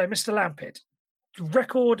 So Mr. Lampett,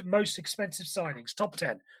 record most expensive signings, top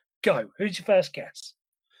 10. Go. Who's your first guess?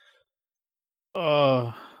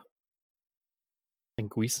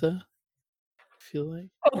 Anguissa? Feel like.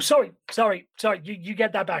 Oh, sorry. You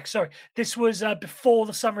get that back. Sorry. This was before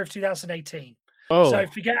the summer of 2018. Oh. So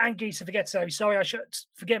forget Anguissa, forget Sarri.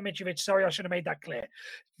 Forget Mitrovic. Sorry, I should have made that clear.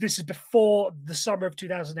 This is before the summer of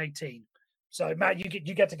 2018. So Matt, you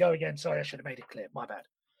get to go again. Sorry, I should have made it clear. My bad.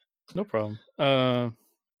 No problem.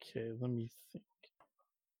 Okay, let me think.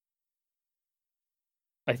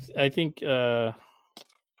 I think okay,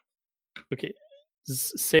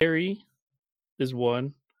 Sarri is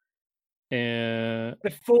one. And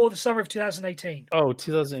before the summer of 2018. Oh,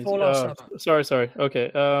 2018. Sorry. Okay.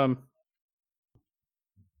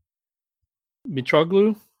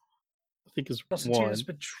 Mitroglou, I think is one.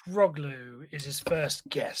 Mitroglou is his first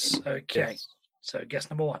guess. Okay. Yes. So guess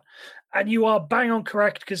number 1. And you are bang on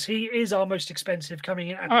correct because he is our most expensive, coming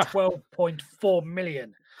in at 12.4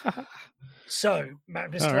 million. So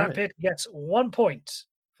Mr. Lampett gets 1 point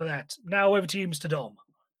for that. Now over to you, Mr. Dom.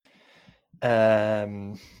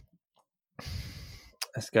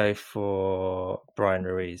 Let's go for Brian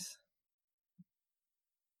Ruiz.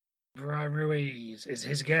 Brian Ruiz is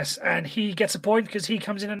his guess, and he gets a point because he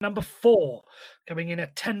comes in at number 4, coming in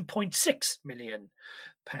at £10.6 million.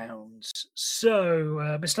 So,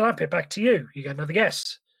 Mr. Lampett, back to you. You got another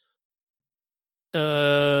guess.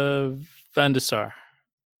 Van der Sar.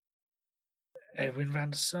 Edwin van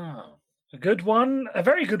der Sar. A good one, a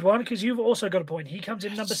very good one, because you've also got a point. He comes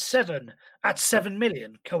in number 7 at 7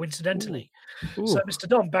 million, coincidentally. Ooh. So, Mr.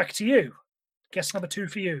 Dom, back to you. Guess number 2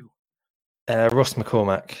 for you. Ross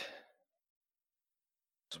McCormack.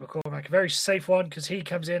 Ross McCormack, a very safe one, because he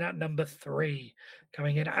comes in at number 3,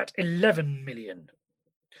 coming in at 11 million.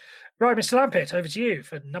 Right, Mr. Lampett, over to you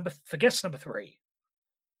for guess number 3.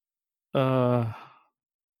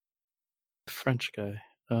 French guy.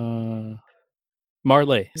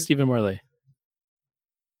 Marley, Stephen Marley.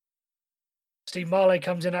 Steve Marley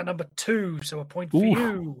comes in at number 2, so a point for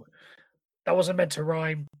you. That wasn't meant to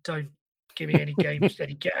rhyme. Don't give me any games.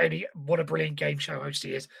 What a brilliant game show host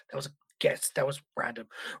he is. That was a guess. That was random.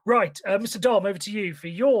 Right, Mr. Dom, over to you for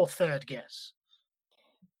your third guess.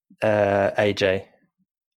 AJ.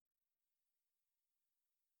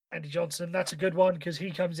 Andy Johnson, that's a good one because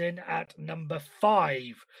he comes in at number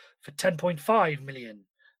 5 for 10.5 million.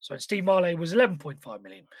 So Steve Marley was 11.5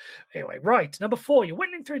 million. Anyway, right, number 4. You're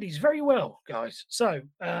winning through these very well, guys. So,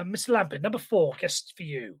 Mr. Lampett, number 4, guess for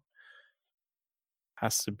you.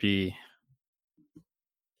 Has to be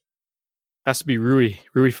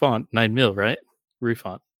Rui Font, 9 mil, right? Rui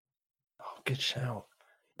Font. Oh, good shout.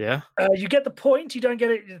 Yeah. You get the point. You don't get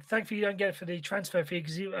it. Thankfully, you don't get it for the transfer fee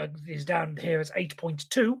because he's down here as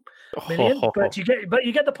 8.2 million. But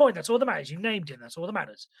you get the point. That's all that matters. You named him. That's all that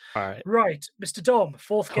matters. All right. Right, Mr. Dom.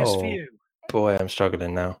 4th guess for you. Boy, I'm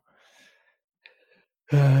struggling now.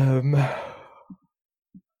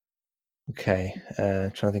 Okay.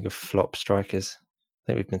 Trying to think of flop strikers. I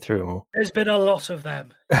think we've been through them all. There's been a lot of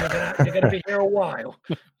them. You're going to be here a while.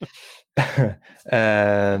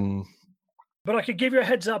 But I could give you a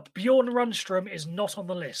heads up. Bjorn Rundstrom is not on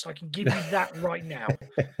the list. I can give you that right now.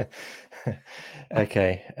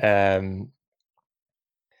 Okay.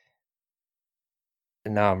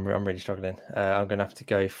 No, I'm really struggling. I'm going to have to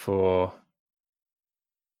go for,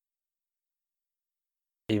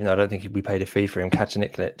 even though I don't think we paid a fee for him,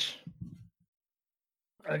 Kacaniklic.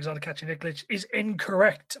 Alexander Kacaniklic is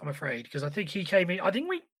incorrect, I'm afraid, because I think he came in. I think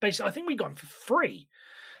we got him for free.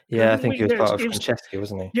 Yeah, I think he was Yeah, part of Konchesky,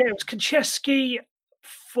 wasn't he? Yeah, it was Konchesky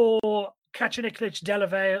for Kacaniklic,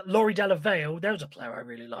 Laurie Delavale. There was a player I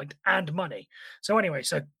really liked, and money. So anyway,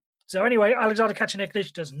 Alexander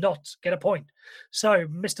Kacaniklic does not get a point. So,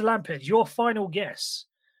 Mr. Lampard, your final guess.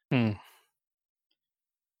 Hmm.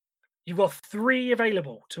 You've got 3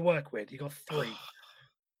 available to work with. You've got 3.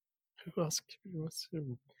 Who else?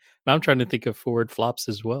 Now I'm trying to think of forward flops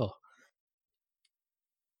as well.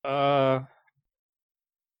 How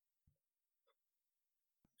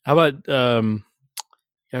about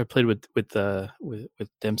I played with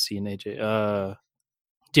Dempsey and AJ.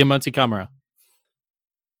 Diamante Camara.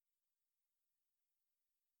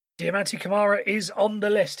 Diamante Kamara is on the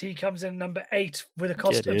list. He comes in number 8 with a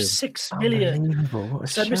cost of 6 million. Unbelievable. What a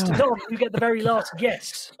So, shout. Mr. Dom, you get the very last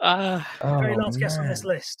guess. Oh, Very last guess on this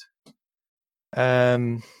man. list.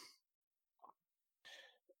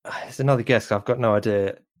 It's another guess. I've got no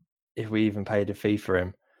idea if we even paid a fee for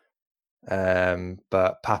him.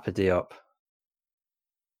 But Papa Diop.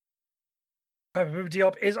 Papa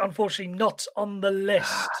Diop is unfortunately not on the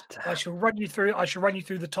list. I shall run you through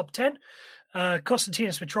the top 10.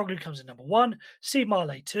 Konstantinos Mitroglou comes in number 1, Steve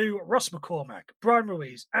Marley 2, Ross McCormack, Brian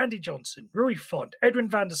Ruiz, Andy Johnson, Rui Font, Edwin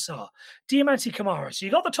van der Sar, Diamante Kamara. So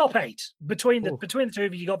you got the top 8 between the two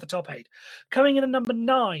of you. You got the top 8. Coming in at number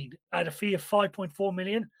 9 at a fee of 5.4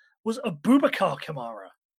 million was Abubakar Kamara.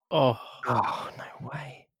 Oh, no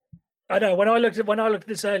way. I know. When I looked at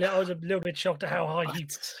this earlier, I was a little bit shocked at how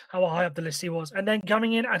high up the list he was. And then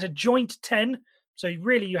coming in at a joint 10. So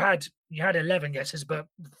really, you had 11 guesses, but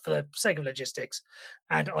for the sake of logistics,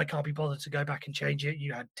 and I can't be bothered to go back and change it,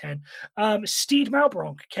 you had 10. Steed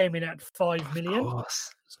Malbronk came in at 5 million. Of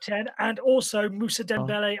course. 10, and also Moussa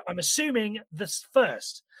Dembele. I'm assuming this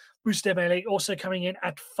first. Moussa Dembele also coming in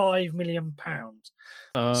at £5 million.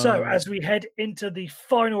 So as we head into the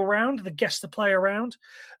final round, the guess the player round,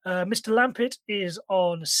 Mr. Lampett is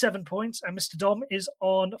on 7 points, and Mr. Dom is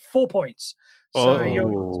on 4 points. So,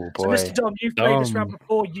 so Mr. Dom, you've played this round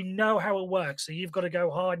before. You know how it works. So you've got to go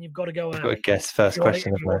hard and you've got to go early. I've got to guess first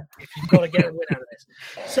question. If you've got to get a win out of this.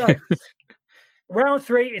 So round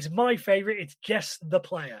 3 is my favourite. It's guess the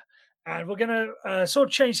player. And we're going to sort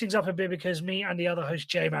of change things up a bit because me and the other host,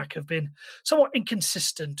 J-Mac, have been somewhat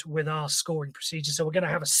inconsistent with our scoring procedure. So we're going to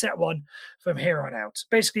have a set one from here on out.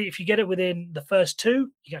 Basically, if you get it within the first 2,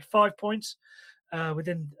 you get 5 points.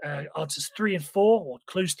 Within answers 3 and 4, or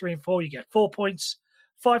clues 3 and 4, you get 4 points.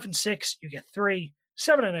 5 and 6, you get 3.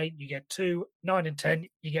 7 and 8, you get 2. 9 and 10,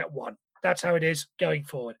 you get 1. That's how it is going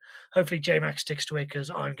forward. Hopefully, J-Mac sticks to it because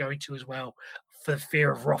I'm going to as well, for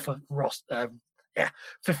fear of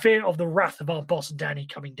for fear of the wrath of our boss Danny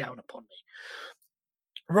coming down upon me.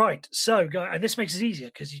 Right, so and this makes it easier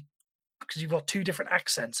because you've got 2 different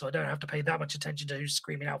accents, so I don't have to pay that much attention to who's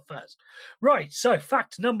screaming out first. Right, so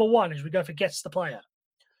fact number 1 as we go for guess the player.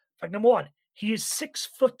 Fact number 1, he is 6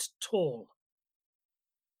 foot tall.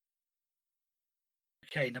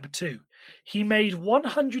 Okay, number 2, he made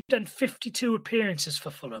 152 appearances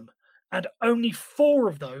for Fulham, and only 4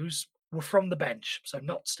 of those were from the bench, so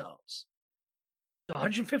not starts. So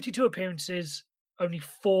 152 appearances, only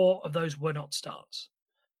 4 of those were not starts.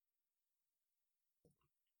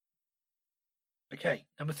 Okay,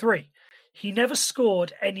 number 3, he never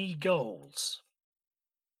scored any goals.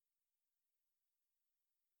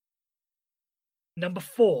 Number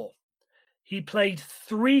 4, he played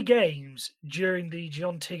 3 games during the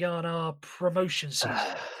John Tigana promotion season.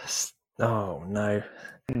 Oh, no.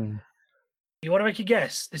 You want to make a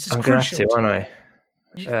guess? This is I'm going to crucial. have to, aren't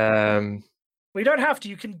I? Well, you don't have to.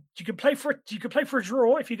 You can play for a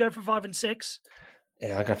draw if you go for 5 and 6. Yeah,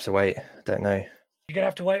 I'm going to have to wait. I don't know. You're going to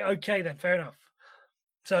have to wait. Okay, then. Fair enough.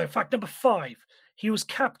 So, fact number 5, he was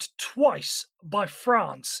capped twice by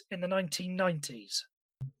France in the 1990s.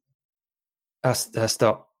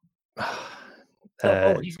 Stop.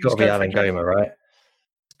 He's got to be Alan Goma, right?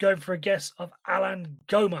 Going for a guess of Alan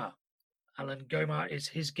Goma. Alan Goma is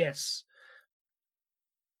his guess.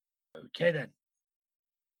 Okay, then.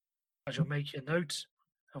 I shall make a note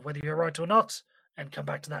of whether you're right or not and come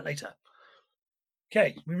back to that later.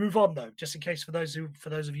 Okay, we move on though, just in case for those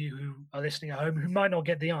of you who are listening at home who might not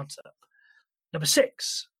get the answer. Number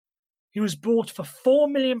 6, he was bought for £4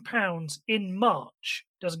 million in March.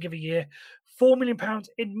 Doesn't give a year. £4 million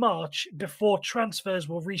in March before transfers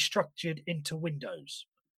were restructured into windows.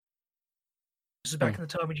 This is back in the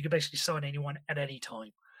time when you could basically sign anyone at any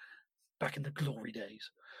time. Back in the glory days.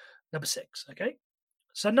 Number 6, okay?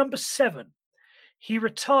 So number 7, he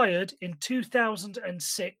retired in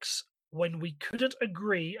 2006 when we couldn't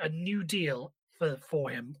agree a new deal for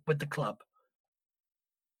him with the club.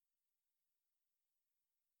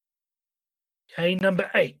 Okay, number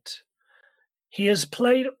 8. He has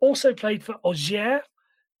also played for Auxerre,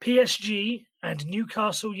 PSG, and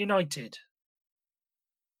Newcastle United.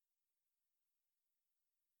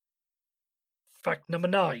 Fact number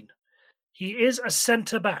 9. He is a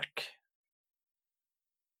centre-back.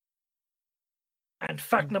 And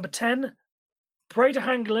fact number 10. Breda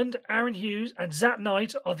Hangeland, Aaron Hughes, and Zat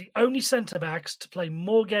Knight are the only centre-backs to play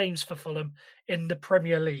more games for Fulham in the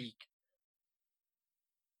Premier League.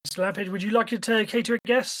 Mr. Lampard, would you like to cater a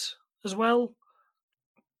guess as well?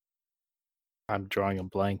 I'm drawing a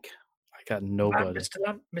blank. I got nobody.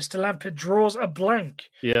 Mr. Lampard draws a blank.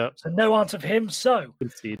 Yeah. So no answer for him. So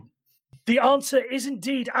Concede. the answer is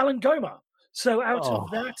indeed Alan Goma. So out of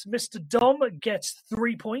that, Mr. Dom gets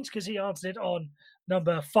 3 points because he answered it on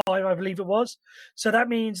number 5, I believe it was. So that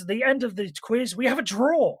means the end of the quiz, we have a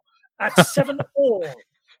draw at 7-all.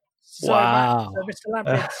 So, wow. So Mr.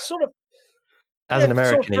 Lampard sort of... As an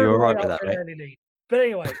American, you were right with that, right? But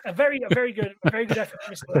anyway, a very good effort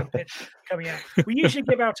from Mr. Lampard coming out. We usually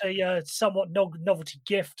give out a somewhat novelty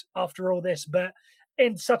gift after all this, but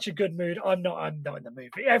in such a good mood, I'm not in the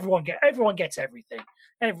mood. Everyone gets everything.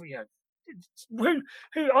 Who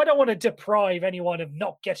I don't want to deprive anyone of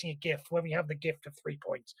not getting a gift when we have the gift of 3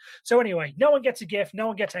 points. So anyway, no one gets a gift, no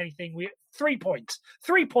one gets anything. 3 points.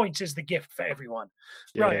 3 points is the gift for everyone.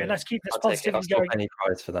 Yeah, right, and let's keep this positivity going. Any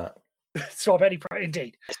prize for that. Swap any prize,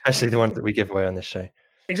 indeed. Especially the ones that we give away on this show.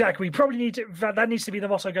 Exactly. We probably need to. That needs to be the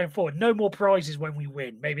motto going forward. No more prizes when we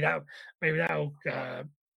win. Maybe that'll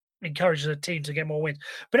encourage the team to get more wins.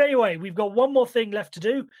 But anyway, we've got one more thing left to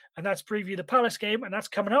do, and that's preview the Palace game, and that's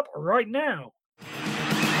coming up right now.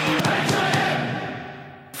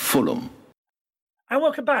 Fulham. And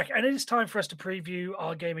welcome back. And it is time for us to preview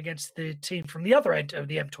our game against the team from the other end of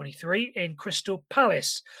the M23 in Crystal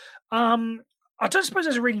Palace. I don't suppose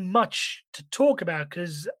there's really much to talk about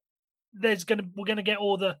because we're going to get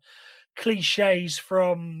all the cliches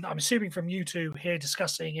from, I'm assuming from you two here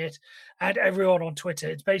discussing it and everyone on Twitter.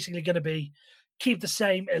 It's basically going to be keep the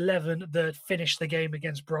same 11 that finished the game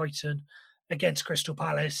against Brighton, against Crystal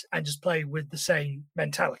Palace, and just play with the same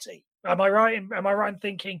mentality. Am I right? Am I right in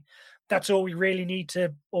thinking that's all we really need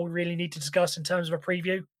to discuss in terms of a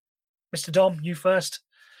preview? Mr. Dom, you first.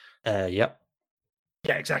 Yep.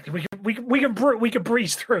 Yeah, exactly. We can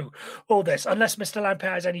breeze through all this unless Mr.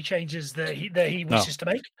 Lampard has any changes that he wishes to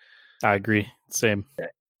make. I agree. Same. Yeah,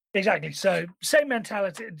 exactly. So same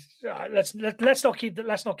mentality. Let's not keep the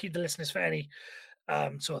listeners for any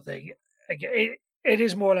sort of thing. It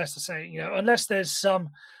is more or less the same. Unless there's some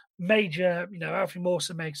major, Alfie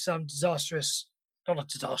Mawson makes some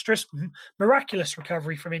miraculous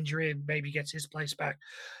recovery from injury and maybe gets his place back.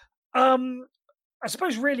 I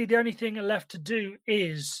suppose really the only thing left to do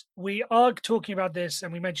is we are talking about this,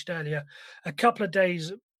 and we mentioned earlier, a couple of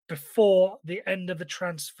days before the end of the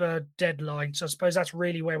transfer deadline. So I suppose that's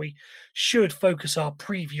really where we should focus our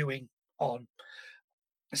previewing on.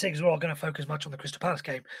 I think we're not going to focus much on the Crystal Palace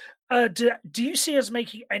game. Do you see us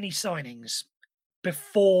making any signings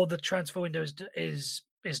before the transfer window is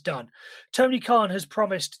done? Tony Khan has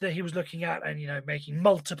promised that he was looking at and making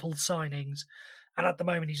multiple signings. And at the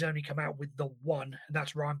moment, he's only come out with the one, and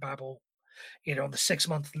that's Ryan Babel, on the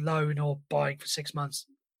 6-month loan or buying for 6 months.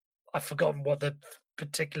 I've forgotten what the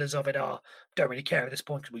particulars of it are. Don't really care at this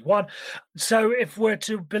point because we won. So if we're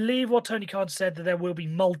to believe what Tony Khan said, that there will be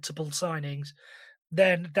multiple signings,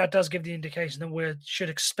 then that does give the indication that we should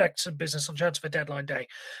expect some business on transfer deadline day.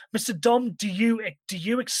 Mr. Dom, do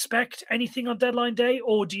you expect anything on deadline day,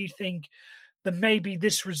 or do you think that maybe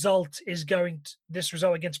this result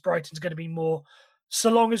against Brighton is going to be more,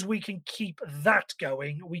 so long as we can keep that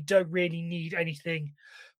going, we don't really need anything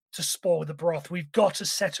to spoil the broth. We've got a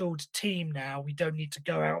settled team now. We don't need to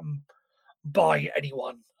go out and buy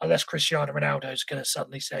anyone, unless Cristiano Ronaldo is going to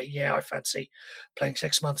suddenly say, yeah, I fancy playing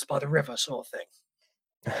 6 months by the river sort of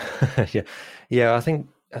thing. Yeah. I think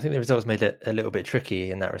the results made it a little bit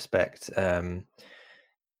tricky in that respect,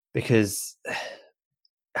 because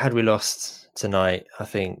had we lost tonight, I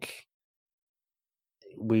think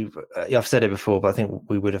I've said it before, but I think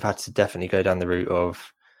we would have had to definitely go down the route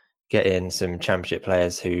of getting some championship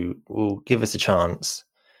players who will give us a chance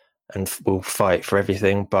and will fight for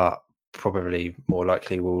everything, but probably more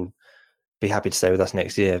likely will be happy to stay with us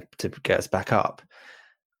next year to get us back up.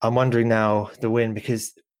 I'm wondering now the win,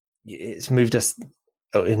 because it's moved us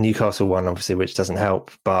in Newcastle won, obviously, which doesn't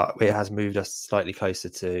help, but it has moved us slightly closer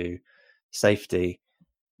to safety.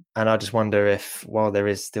 And I just wonder if, while there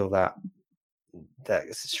is still that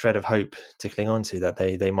shred of hope to cling on to, that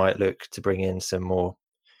they might look to bring in some more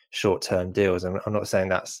short-term deals. And I'm not saying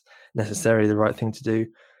that's necessarily the right thing to do,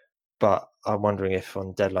 but I'm wondering if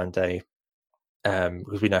on deadline day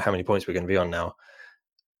because we know how many points we're going to be on now.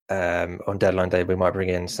 On deadline day, we might bring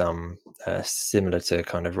in some similar to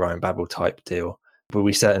kind of Ryan Babel type deal. But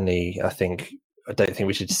we certainly, I don't think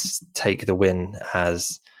we should take the win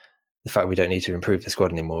as the fact we don't need to improve the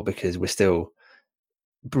squad anymore, because we're still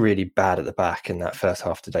really bad at the back, and that first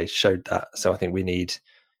half today showed that. So I think we need,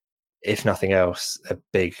 if nothing else, a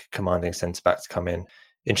big commanding centre back to come in.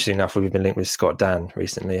 Interesting enough, we've been linked with Scott Dan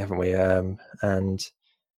recently, haven't we? And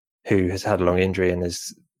who has had a long injury and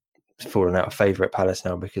has fallen out of favour at Palace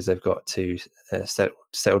now because they've got to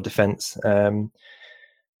settled defence.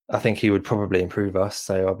 I think he would probably improve us,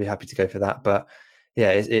 so I'll be happy to go for that. But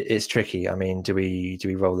yeah, it's tricky. I mean, do we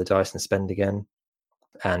roll the dice and spend again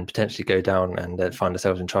and potentially go down and find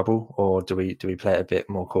ourselves in trouble, or do we play it a bit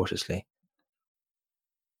more cautiously?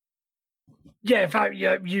 Yeah, in fact,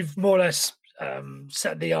 you've more or less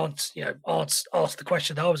set the answer. Asked the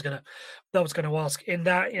question that I was going to ask. In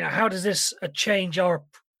that, how does this change our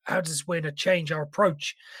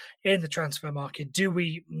approach in the transfer market? Do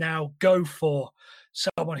we now go for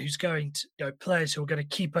someone who's going to, players who are going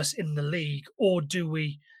to keep us in the league, or do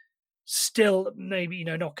we still maybe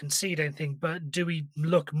not concede anything, but do we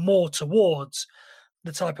look more towards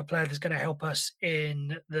the type of player that's going to help us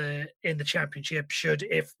in the championship,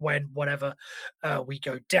 whenever we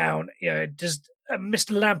go down? Does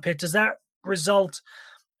Mr. Lampard, does that result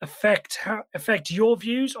affect your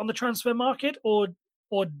views on the transfer market, or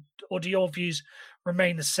do your views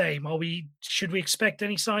remain the same? Should we expect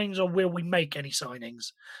any signings, or will we make any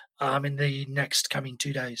signings in the next coming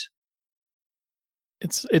 2 days?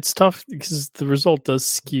 It's tough because the result does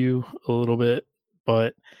skew a little bit,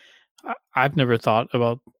 but I've never thought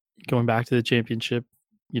about going back to the championship.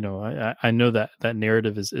 I know that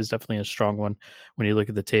narrative is definitely a strong one when you look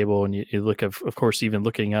at the table and you look at, of course, even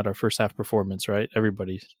looking at our first half performance, right?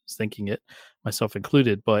 Everybody's thinking it, myself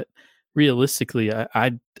included. But realistically,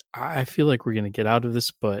 I feel like we're going to get out of this,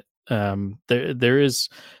 but there is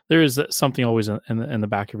something always in the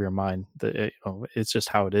back of your mind that it's just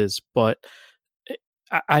how it is. But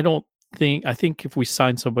I think if we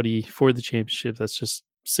sign somebody for the championship, that's just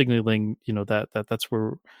signaling, that's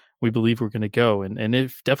where we believe we're going to go. And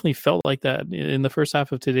it definitely felt like that in the first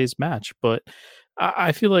half of today's match. But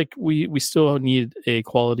I feel like we still need a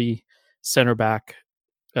quality center back,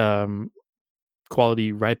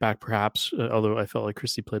 quality right back, perhaps, although I felt like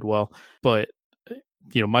Christie played well. But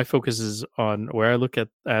my focus is on where I look at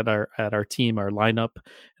our team, our lineup,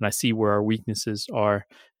 and I see where our weaknesses are.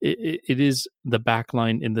 It is the back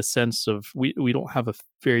line, in the sense of we don't have a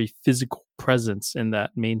very physical presence in that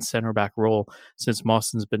main center back role since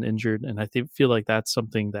Mawson's been injured, and I feel like that's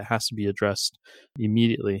something that has to be addressed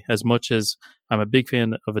immediately. As much as I'm a big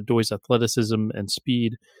fan of Adoy's athleticism and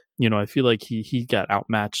speed, I feel like he got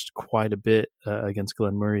outmatched quite a bit against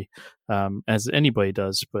Glenn Murray, as anybody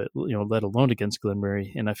does, but let alone against Glenn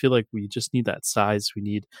Murray. And I feel like we just need that size. We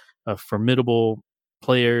need a formidable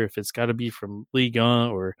player, if it's got to be from Ligue 1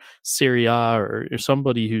 or Serie A, or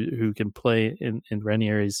somebody who can play in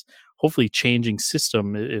Ranieri's hopefully changing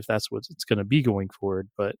system, if that's what it's going to be going forward.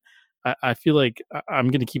 But I feel like I'm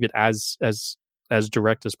going to keep it as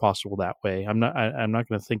direct as possible that way. I'm not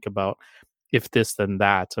going to think about if this then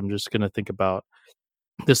that. I'm just going to think about,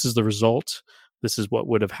 this is the result. This is what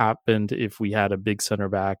would have happened if we had a big center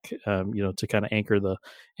back, to kind of anchor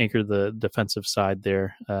the defensive side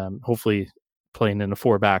there. Hopefully playing in a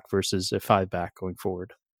 4-back versus a 5-back going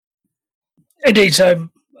forward. Indeed. So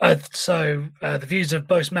the views of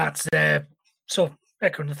both Matts there sort of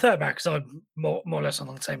echoing the third back, so more or less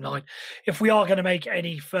on the same line. If we are going to make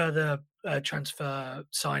any further transfer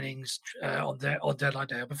signings on deadline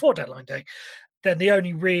day or before deadline day, then the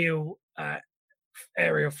only real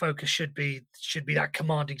area of focus should be that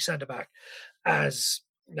commanding centre back. As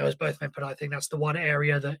both men put, I think that's the one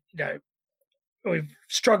area that we've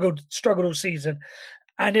struggled all season.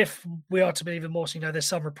 And if we are to believe in Mawson, there's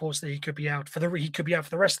some reports that he could be out for the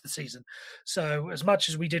rest of the season. So as much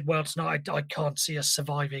as we did well tonight, I can't see us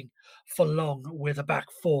surviving for long with a back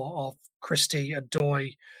four of Christie,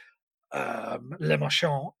 Adoy, Le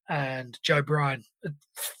Marchand and Joe Bryan.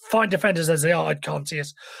 Fine defenders as they are, I can't see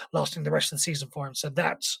us lasting the rest of the season for him. So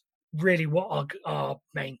that's really what our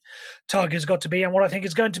main target has got to be, and what I think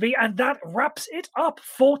it's going to be. And that wraps it up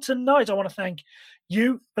for tonight. I want to thank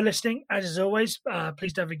you for listening, as always.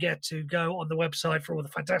 Please don't forget to go on the website for all the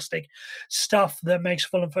fantastic stuff that makes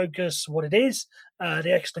Fulham Focus what it is.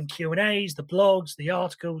 The excellent Q&As, the blogs, the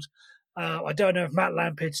articles. I don't know if Mr.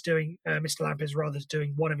 Lampard's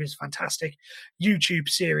doing one of his fantastic YouTube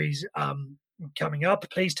series coming up.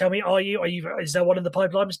 Please tell me, is there one in the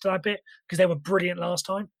pipeline, Mr. Lampard? Because they were brilliant last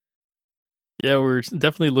time. Yeah, we're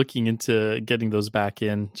definitely looking into getting those back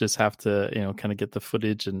in. Just have to, kind of get the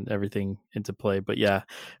footage and everything into play. But yeah,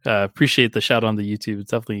 appreciate the shout on the YouTube.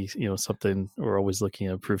 It's definitely, something we're always looking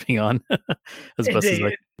at improving on as best as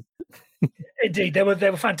Indeed, indeed,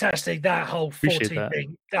 they were fantastic. That whole appreciate 14 that.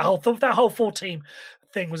 thing, that whole 14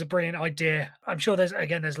 thing was a brilliant idea. I'm sure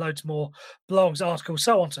there's loads more blogs, articles,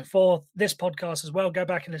 so on and so forth. This podcast as well. Go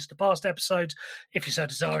back and listen to past episodes if you so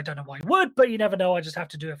desire. I don't know why you would, but you never know. I just have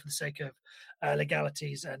to do it for the sake of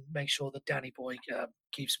legalities and make sure that Danny Boy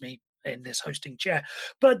keeps me in this hosting chair.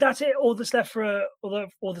 But that's it. All that's left for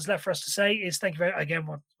us to say is thank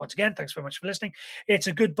you once again. Thanks very much for listening. It's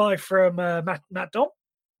a goodbye from Matt Dom.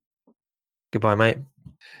 Goodbye, mate.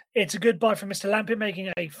 It's a goodbye from Mr. Lampit,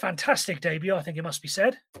 making a fantastic debut, I think it must be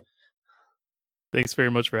said. Thanks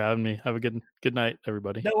very much for having me. Have a good night,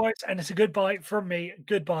 everybody. No worries. And it's a goodbye from me.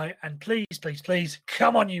 Goodbye. And please, please, please,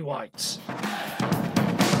 come on, you whites.